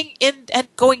just getting in and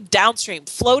going downstream,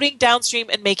 floating downstream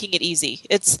and making it easy.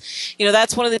 It's,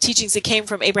 that's one of the teachings that came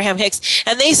from Abraham Hicks.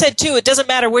 And they said, too, it doesn't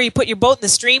matter where you put your boat in the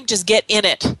stream, just get in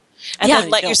it. And then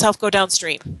let yourself go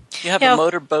downstream. You have a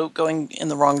motorboat going in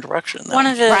the wrong direction. One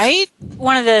of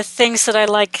the things that I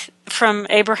like from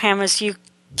Abraham is you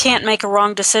can't make a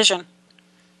wrong decision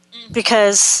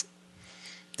because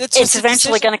it's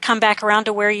eventually going to come back around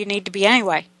to where you need to be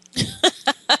anyway.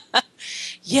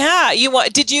 Yeah.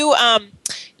 Did you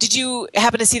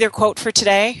happen to see their quote for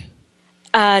today?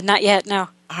 Not yet, no.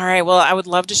 All right. Well, I would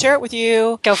love to share it with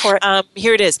you. Go for it.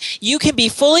 Here it is. You can be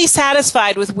fully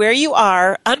satisfied with where you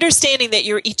are, understanding that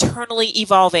you're eternally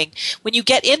evolving. When you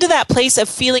get into that place of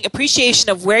feeling appreciation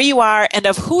of where you are and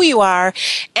of who you are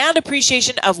and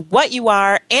appreciation of what you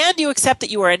are, and you accept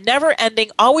that you are a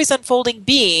never-ending, always unfolding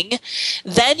being,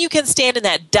 then you can stand in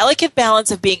that delicate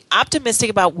balance of being optimistic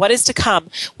about what is to come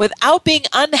without being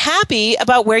unhappy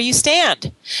about where you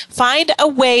stand. Find a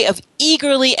way of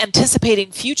eagerly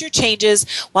anticipating future changes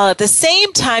while at the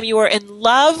same time you are in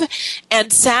love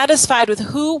and satisfied with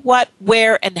who, what,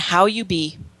 where, and how you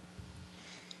be.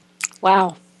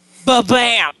 Wow.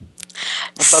 Ba-bam.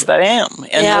 Ba-bam.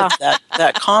 And with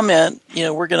that comment,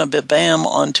 we're going to ba-bam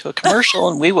onto a commercial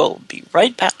and we will be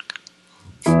right back.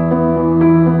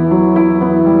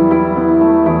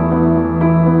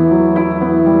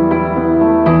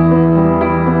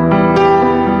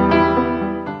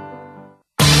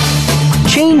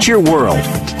 Change your world.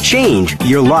 Change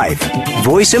your life.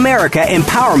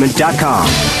 VoiceAmericaEmpowerment.com.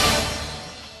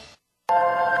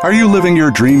 Are you living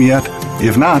your dream yet?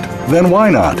 If not, then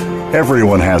why not?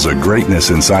 Everyone has a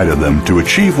greatness inside of them to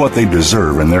achieve what they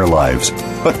deserve in their lives.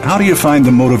 But how do you find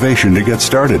the motivation to get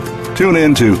started? Tune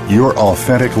in to Your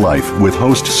Authentic Life with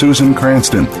host Susan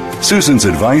Cranston. Susan's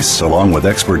advice, along with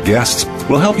expert guests,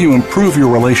 will help you improve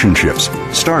your relationships,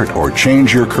 start or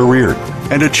change your career,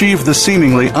 and achieve the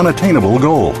seemingly unattainable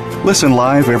goal. Listen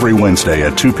live every Wednesday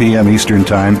at 2 p.m. Eastern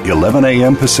Time, 11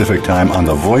 a.m. Pacific Time on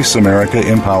the Voice America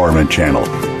Empowerment Channel.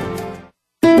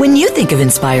 When you think of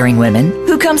inspiring women,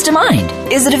 who comes to mind?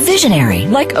 Is it a visionary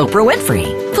like Oprah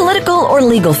Winfrey? Political or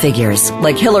legal figures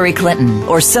like Hillary Clinton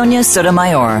or Sonia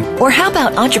Sotomayor? Or how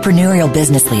about entrepreneurial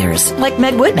business leaders like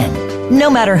Meg Whitman? No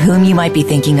matter whom you might be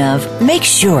thinking of, make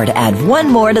sure to add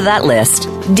one more to that list.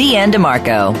 Deanne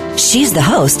DeMarco. She's the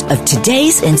host of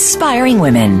Today's Inspiring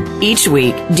Women. Each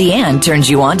week, Deanne turns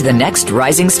you on to the next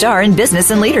rising star in business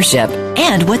and leadership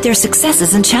and what their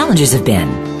successes and challenges have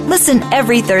been. Listen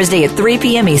every Thursday at 3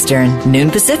 p.m. Eastern, noon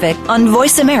Pacific on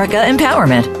Voice America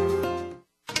Empowerment.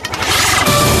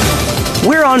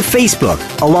 We're on Facebook,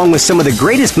 along with some of the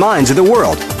greatest minds of the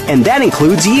world, and that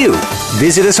includes you.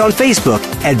 Visit us on Facebook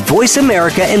at Voice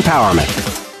America Empowerment.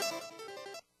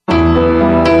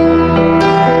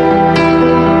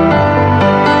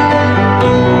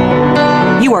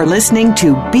 You are listening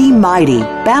to Be Mighty,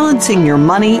 Balancing Your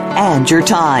Money and Your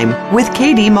Time with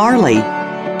KD Marley.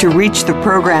 To reach the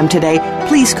program today,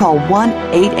 please call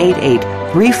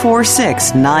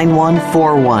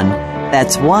 1-888-346-9141.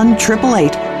 That's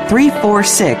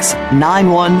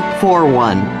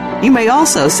 1-888-346-9141. You may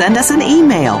also send us an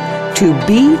email to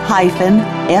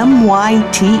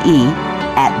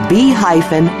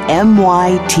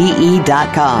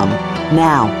b-myte@b-myte.com.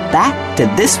 Now, back to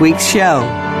this week's show.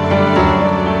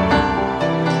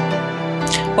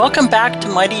 Welcome back to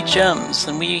Mighty Gems,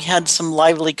 and we had some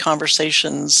lively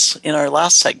conversations in our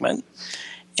last segment.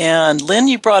 And Lynn,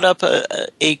 you brought up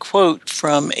a quote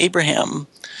from Abraham.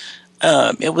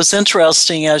 It was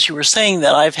interesting, as you were saying,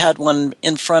 that I've had one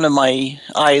in front of my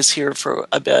eyes here for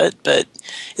a bit, but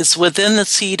it's within the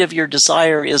seed of your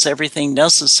desire is everything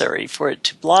necessary for it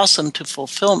to blossom to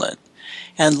fulfillment.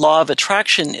 And law of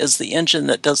attraction is the engine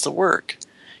that does the work.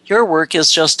 Your work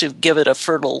is just to give it a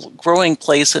fertile growing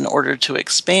place in order to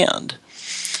expand.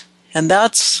 And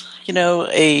that's,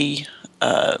 I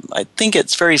think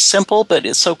it's very simple, but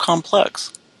it's so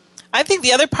complex. I think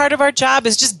the other part of our job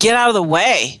is just get out of the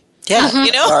way. Yeah,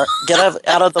 get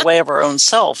out of the way of our own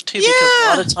self, too, because a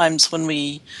lot of times when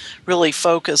we really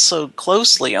focus so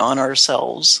closely on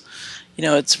ourselves,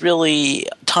 it's really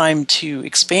time to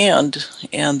expand,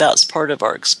 and that's part of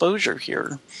our exposure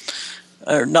here.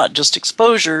 Or not just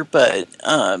exposure, but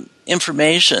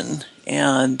information,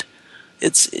 and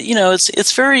it's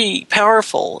very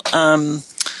powerful.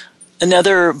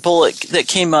 Another bullet that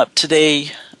came up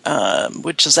today,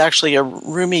 which is actually a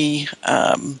Rumi,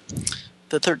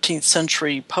 the 13th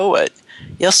century poet.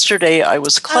 Yesterday I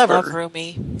was clever. I love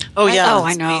Rumi. Oh yeah,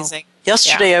 I know. Amazing.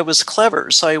 Yesterday I was clever,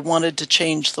 so I wanted to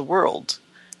change the world.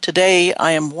 Today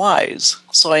I am wise,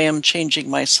 so I am changing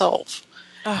myself.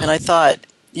 And I thought,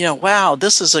 wow,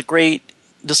 this is a great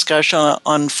discussion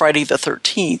on Friday the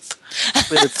 13th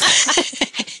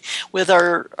with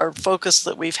our focus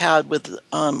that we've had with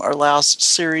our last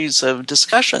series of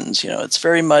discussions. It's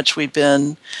very much we've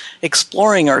been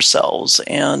exploring ourselves,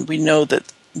 and we know that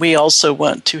we also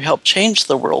want to help change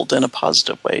the world in a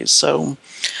positive way. So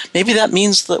maybe that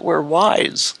means that we're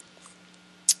wise.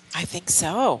 I think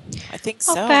so.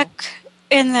 Well, back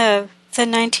in the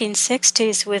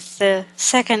 1960s with the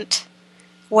second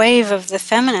wave of the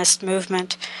feminist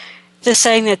movement, the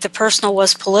saying that the personal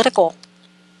was political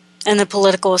and the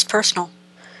political is personal.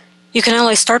 You can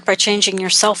only start by changing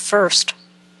yourself first.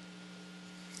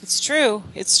 It's true.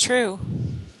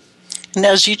 And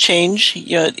as you change,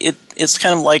 it's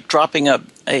kind of like dropping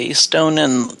a stone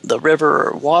in the river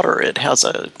or water. It has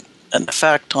an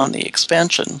effect on the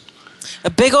expansion.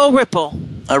 A big old ripple.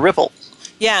 A ripple.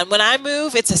 Yeah, and when I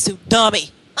move, it's a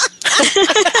tsunami.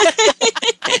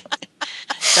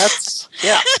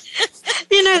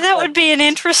 That would be an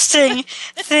interesting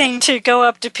thing to go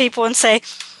up to people and say,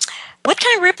 what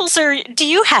kind of ripples do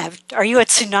you have? Are you a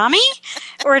tsunami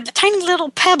or a tiny little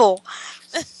pebble?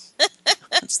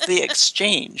 It's the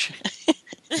exchange.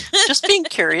 Just being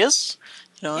curious.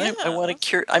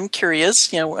 I'm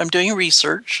curious. I'm doing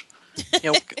research.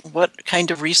 What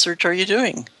kind of research are you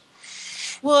doing?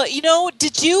 Well,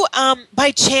 did you,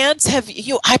 by chance,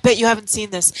 I bet you haven't seen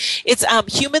this. It's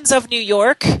Humans of New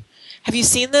York. Have you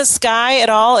seen this guy at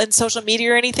all in social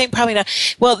media or anything? Probably not.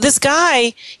 Well, this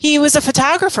guy, he was a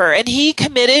photographer, and he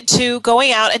committed to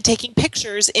going out and taking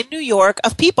pictures in New York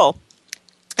of people.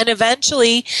 And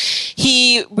eventually,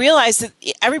 he realized that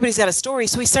everybody's got a story,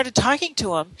 so he started talking to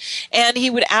them. And he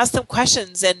would ask them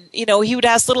questions, and, he would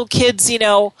ask little kids,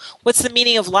 what's the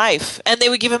meaning of life? And they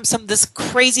would give him this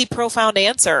crazy, profound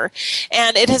answer.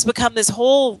 And it has become this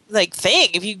whole,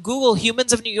 thing. If you Google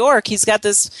Humans of New York, he's got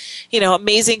this,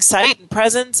 amazing site and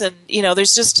presence, and,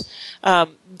 there's just... the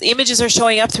images are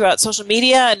showing up throughout social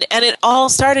media, and it all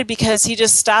started because he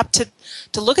just stopped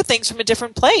to look at things from a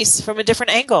different place, from a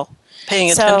different angle.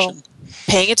 Paying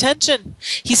attention.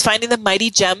 He's finding the mighty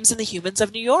gems in the humans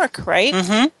of New York, right?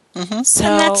 Mm-hmm. Mm-hmm. So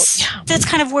and that's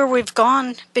kind of where we've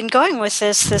been going with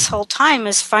this whole time,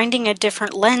 is finding a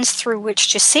different lens through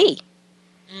which to see.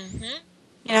 Mm-hmm.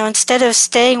 You know, instead of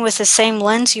staying with the same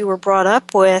lens you were brought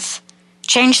up with,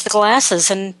 change the glasses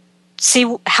and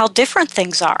see how different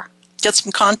things are. Get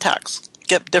some contacts.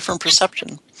 Get different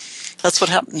perception. That's what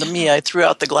happened to me. I threw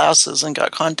out the glasses and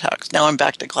got contacts. Now I'm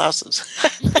back to glasses.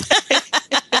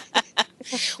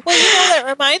 Well, that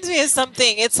reminds me of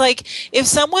something. It's like if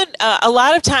someone, a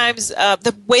lot of times,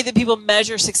 the way that people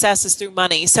measure success is through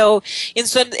money. So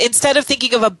instead of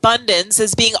thinking of abundance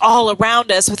as being all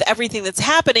around us with everything that's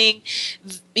happening,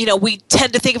 we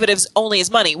tend to think of it as only as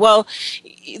money. Well,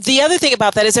 the other thing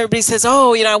about that is everybody says,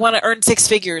 oh, I want to earn 6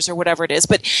 figures or whatever it is.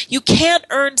 But you can't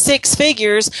earn 6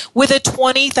 figures with a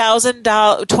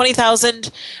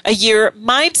 $20,000 a year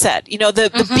mindset. The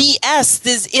BS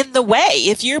is in the way.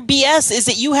 If your BS is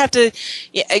that you have to,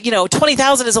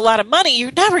 $20,000 is a lot of money,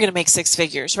 you're never going to make 6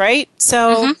 figures, right?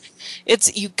 So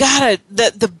it's, you gotta,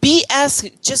 the BS,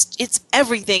 it's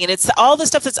everything. And it's all the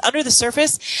stuff that's under the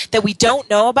surface that we don't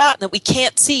know about and that we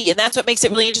can't see. And that's what makes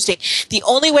it really interesting. The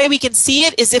only way we can see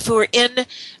it is if we're in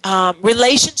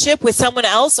relationship with someone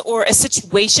else or a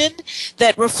situation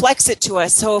that reflects it to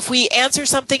us. So if we answer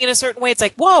something in a certain way, it's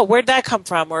like, whoa, where'd that come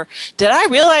from? Or did I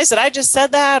realize that I just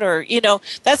said that? Or,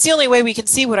 that's the only way we can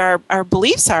see what our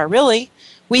beliefs are, really.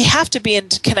 We have to be in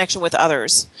connection with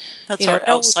others. That's our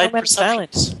outside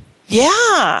perception.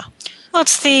 Yeah. Well,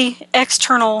 it's the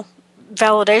external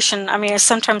validation. I mean,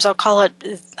 sometimes I'll call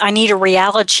it, I need a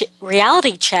reality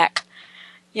check.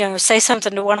 Say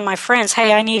something to one of my friends,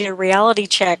 hey, I need a reality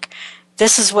check.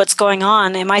 This is what's going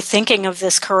on. Am I thinking of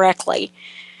this correctly?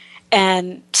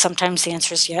 And sometimes the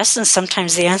answer is yes, and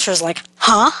sometimes the answer is like,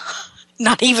 huh?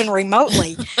 Not even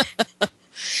remotely.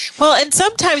 Well, and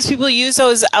sometimes people use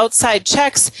those outside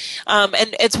checks,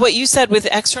 and it's what you said with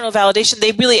external validation.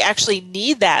 They really actually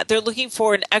need that. They're looking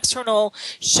for an external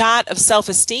shot of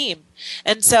self-esteem.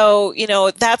 And so,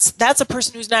 that's a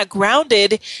person who's not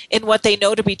grounded in what they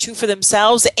know to be true for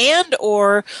themselves, and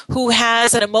or who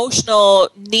has an emotional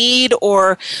need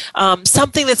or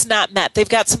something that's not met. They've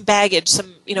got some baggage,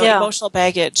 emotional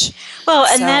baggage. Well,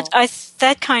 and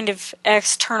that kind of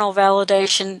external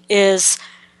validation is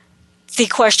the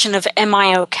question of, am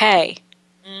I okay?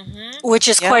 Mm-hmm. Which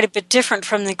is quite a bit different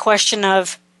from the question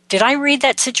of, did I read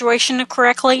that situation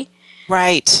correctly?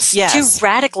 Right. Yes. Two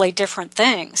radically different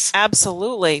things.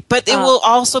 Absolutely. But it will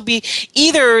also be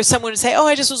either someone would say, oh,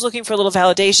 I just was looking for a little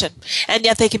validation. And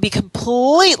yet they can be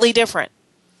completely different.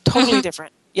 Totally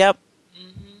different. Yep.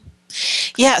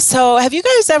 Mm-hmm. Yeah. So have you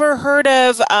guys ever heard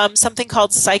of something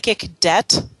called psychic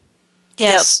debt?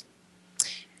 Yes.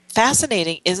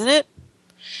 Fascinating, isn't it?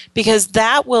 Because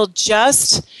that will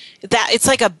it's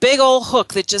like a big old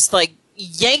hook that just like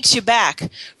yanks you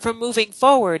back from moving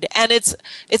forward. And it's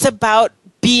about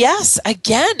BS.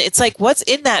 Again, it's like, what's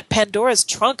in that Pandora's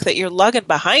trunk that you're lugging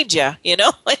behind you? You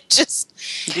got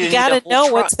to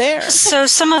know what's there. So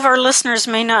some of our listeners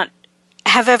may not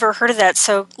have ever heard of that.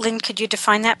 So Lynn, could you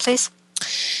define that, please?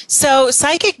 So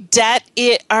psychic debt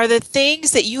are the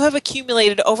things that you have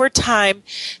accumulated over time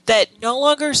that no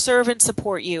longer serve and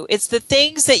support you. It's the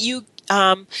things that you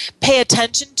pay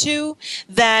attention to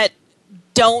that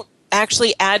don't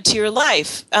actually add to your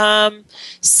life. In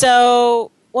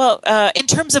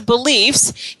terms of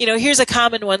beliefs, here's a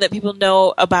common one that people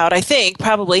know about, I think,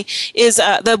 probably, is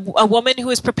a woman who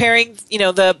was preparing,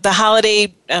 the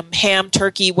holiday ham,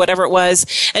 turkey, whatever it was,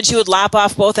 and she would lop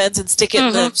off both ends and stick it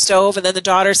in the stove, and then the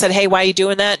daughter said, hey, why are you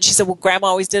doing that? And she said, well, Grandma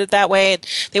always did it that way. And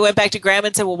they went back to Grandma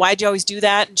and said, well, why'd you always do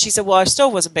that? And she said, well, our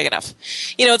stove wasn't big enough.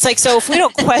 It's like, so if we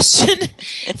don't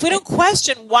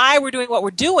question why we're doing what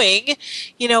we're doing,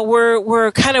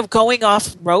 we're kind of going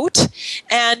off rote.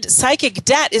 And psychic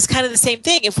debt is kind of the same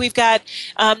thing. If we've got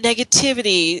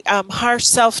negativity, harsh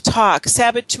self-talk,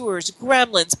 saboteurs,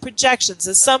 gremlins, projections,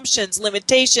 assumptions,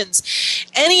 limitations,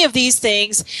 any of these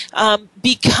things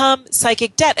become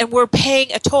psychic debt, and we're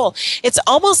paying a toll. It's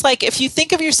almost like if you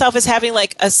think of yourself as having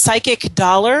like a psychic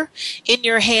dollar in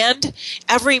your hand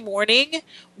every morning,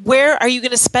 where are you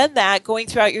going to spend that going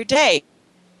throughout your day?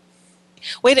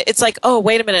 It's like, oh,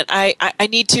 wait a minute, I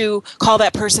need to call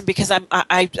that person because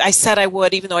I said I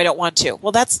would even though I don't want to.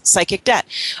 Well, that's psychic debt.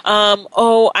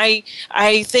 I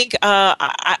think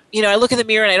I look in the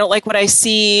mirror and I don't like what I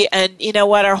see, and you know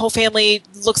what, our whole family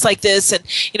looks like this, and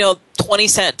 20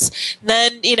 cents.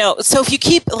 Then, so if you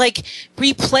keep like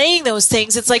replaying those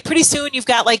things, it's like pretty soon you've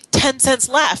got like 10 cents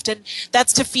left, and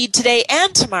that's to feed today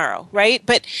and tomorrow, right?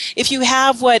 But if you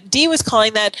have what Dee was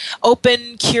calling that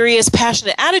open, curious,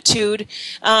 passionate attitude,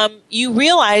 you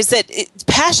realize that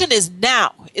passion is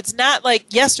now. It's not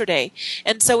like yesterday.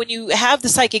 And so when you have the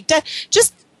psychic debt,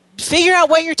 just figure out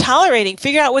what you're tolerating.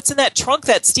 Figure out what's in that trunk,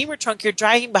 that steamer trunk you're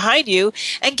dragging behind you,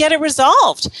 and get it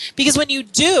resolved. Because when you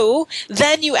do,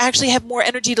 then you actually have more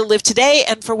energy to live today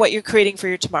and for what you're creating for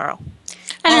your tomorrow.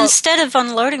 And instead of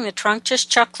unloading the trunk,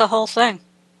 just chuck the whole thing.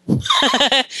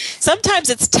 Sometimes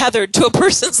it's tethered to a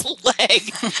person's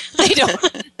leg. They don't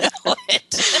know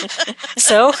it.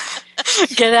 So,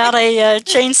 get out a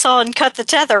chainsaw and cut the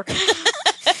tether.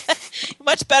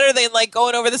 Much better than like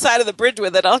going over the side of the bridge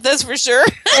with it. That's for sure.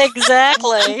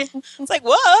 Exactly. It's like,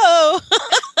 whoa.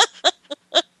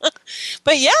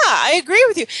 But yeah, I agree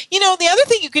with you. The other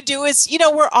thing you could do is,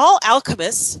 we're all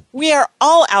alchemists. We are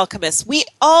all alchemists. We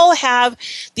all have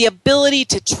the ability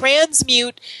to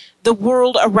transmute the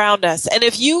world around us. And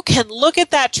if you can look at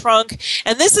that trunk,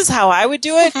 and this is how I would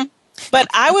do it, but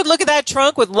I would look at that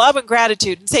trunk with love and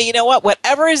gratitude and say, you know what,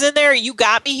 whatever is in there, you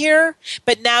got me here,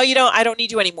 but now I don't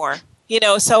need you anymore.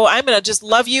 So I'm going to just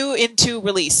love you into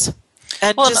release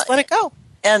and just let it go.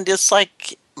 And it's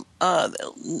like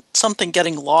something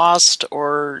getting lost,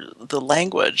 or the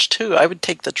language too. I would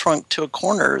take the trunk to a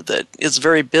corner that is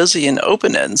very busy and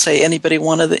open it and say, anybody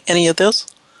want any of this?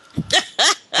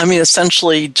 I mean,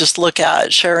 essentially just look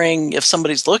at sharing. If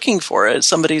somebody's looking for it,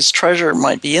 somebody's treasure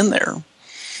might be in there.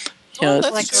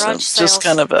 Like garage sales. Just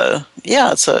kind of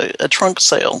it's a trunk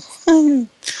sale. The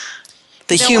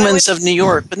humans of New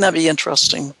York, wouldn't that be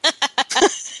interesting?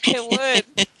 It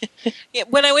would.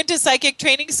 When I went to psychic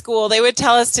training school, they would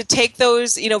tell us to take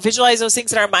those, visualize those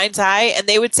things in our mind's eye, and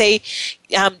they would say,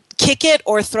 kick it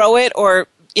or throw it or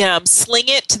sling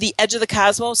it to the edge of the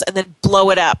cosmos and then blow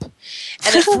it up.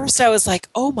 And at first I was like,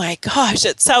 oh my gosh,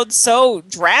 it sounds so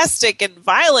drastic and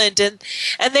violent. And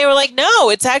they were like, no,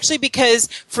 it's actually because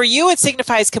for you it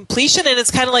signifies completion, and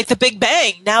it's kind of like the Big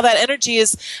Bang. Now that energy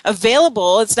is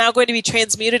available, it's now going to be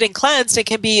transmuted and cleansed. It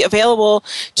can be available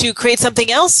to create something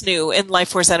else new in life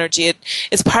force energy.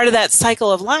 It's part of that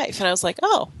cycle of life. And I was like,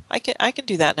 oh, I can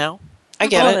do that now. I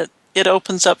get it. It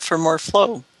opens up for more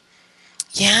flow.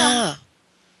 Yeah.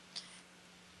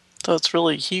 So it's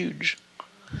really huge.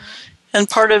 And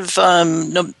part of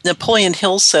Napoleon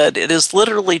Hill said, it is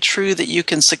literally true that you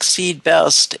can succeed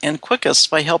best and quickest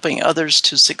by helping others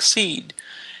to succeed.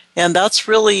 And that's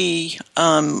really,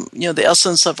 the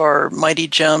essence of our Mighty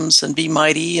Gems and Be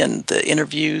Mighty, and the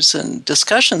interviews and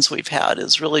discussions we've had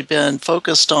has really been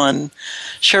focused on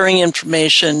sharing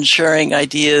information, sharing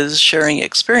ideas, sharing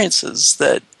experiences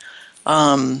that,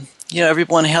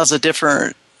 everyone has a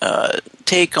different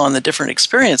take on the different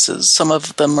experiences. Some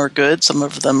of them are good, some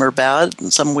of them are bad,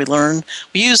 and some we learn.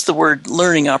 We use the word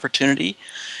learning opportunity.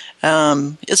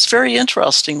 It's very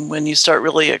interesting when you start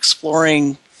really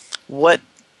exploring what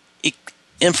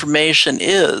information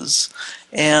is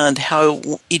and how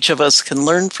each of us can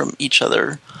learn from each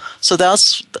other. So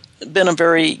that's been a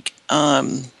very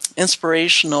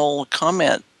inspirational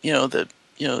comment, that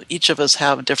each of us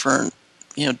have different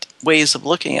ways of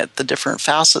looking at the different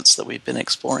facets that we've been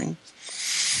exploring.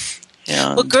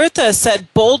 And well, Goethe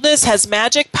said boldness has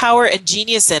magic, power, and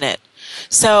genius in it.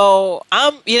 So,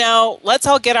 let's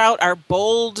all get out our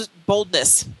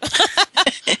boldness,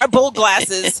 our bold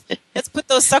glasses. Let's put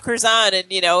those suckers on and,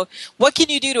 what can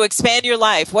you do to expand your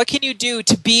life? What can you do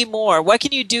to be more? What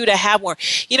can you do to have more?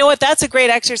 You know what? That's a great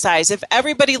exercise. If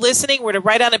everybody listening were to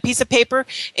write on a piece of paper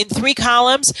in 3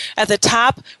 columns, at the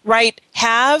top, write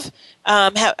have,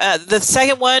 the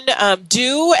second one,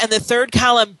 do, and the third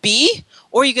column, be.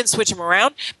 Or you can switch them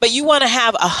around, but you want to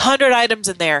have 100 items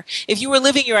in there. If you were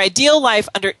living your ideal life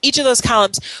under each of those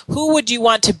columns, who would you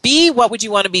want to be, what would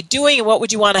you want to be doing, and what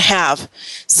would you want to have?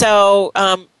 So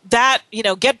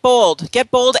get bold,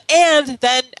 and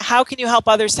then how can you help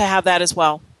others to have that as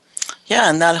well? Yeah,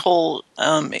 and that whole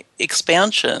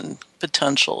expansion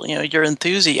potential, your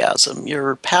enthusiasm,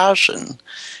 your passion,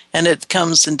 and it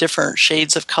comes in different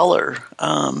shades of color.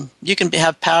 You can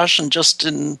have passion just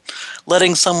in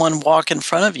letting someone walk in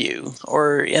front of you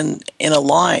or in a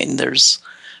line. There's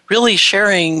really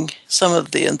sharing some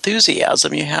of the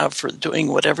enthusiasm you have for doing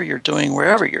whatever you're doing,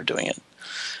 wherever you're doing it.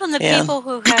 And the people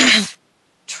who have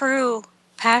true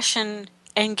passion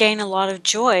and gain a lot of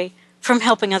joy from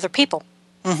helping other people.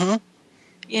 Mm-hmm.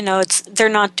 They're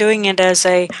not doing it as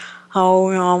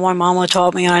my mama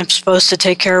taught me I'm supposed to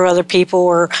take care of other people,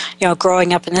 or,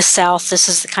 growing up in the South, this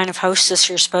is the kind of hostess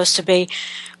you're supposed to be.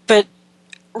 But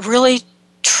really,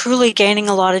 truly gaining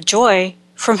a lot of joy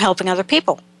from helping other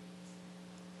people.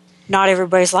 Not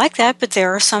everybody's like that, but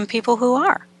there are some people who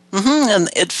are. Mm-hmm. And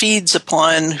it feeds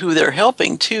upon who they're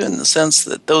helping, too, in the sense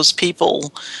that those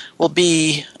people will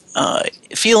be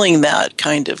feeling that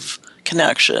kind of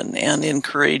connection and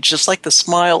encourage, just like the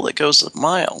smile that goes a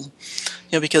mile.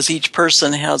 because each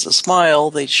person has a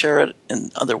smile, they share it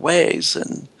in other ways,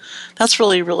 and that's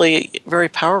really, really very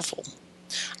powerful.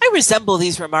 I resemble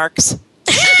these remarks.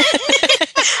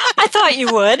 I thought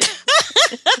you would.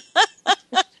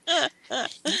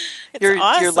 Your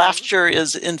awesome. laughter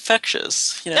is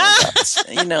infectious. That's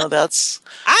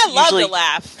I love usually... to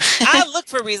laugh. I look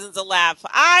for reasons to laugh.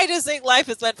 I just think life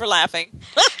is meant for laughing.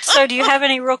 So do you have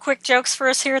any real quick jokes for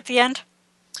us here at the end?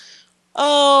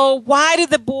 Oh, why did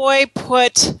the boy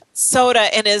put soda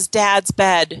in his dad's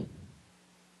bed?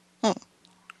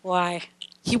 Why?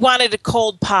 He wanted a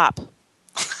cold pop.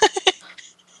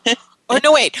 Or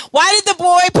no, wait. Why did the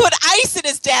boy put ice in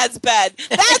his dad's bed?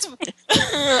 That's...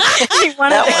 I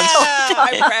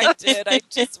wrecked it. I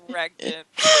just wrecked it.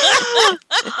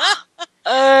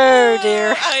 Oh,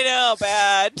 dear. I know,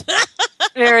 bad.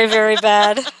 Very, very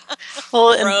bad.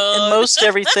 Well, in most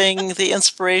everything, the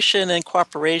inspiration and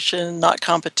cooperation, not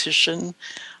competition.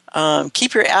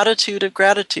 Keep your attitude of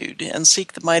gratitude and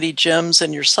seek the mighty gems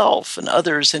in yourself and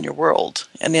others in your world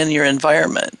and in your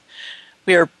environment.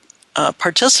 We are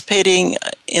participating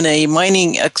in a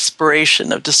mining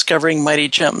exploration of discovering mighty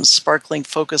gems, sparkling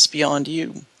focus beyond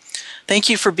you. Thank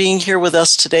you for being here with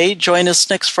us today. Join us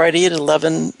next Friday at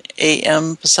 11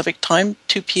 a.m. Pacific Time,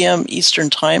 2 p.m. Eastern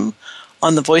Time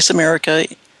on the Voice America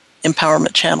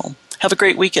Empowerment Channel. Have a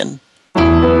great weekend.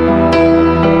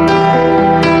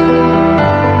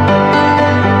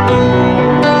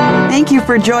 Thank you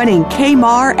for joining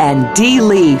Kmar and Dee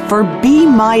Lee for Be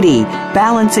Mighty,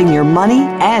 balancing your money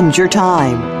and your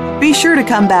time. Be sure to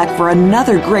come back for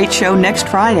another great show next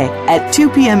Friday at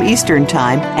 2 p.m. Eastern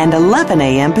Time and 11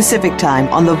 a.m. Pacific Time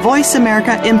on the Voice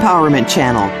America Empowerment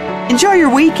Channel. Enjoy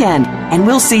your weekend, and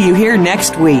we'll see you here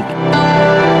next week.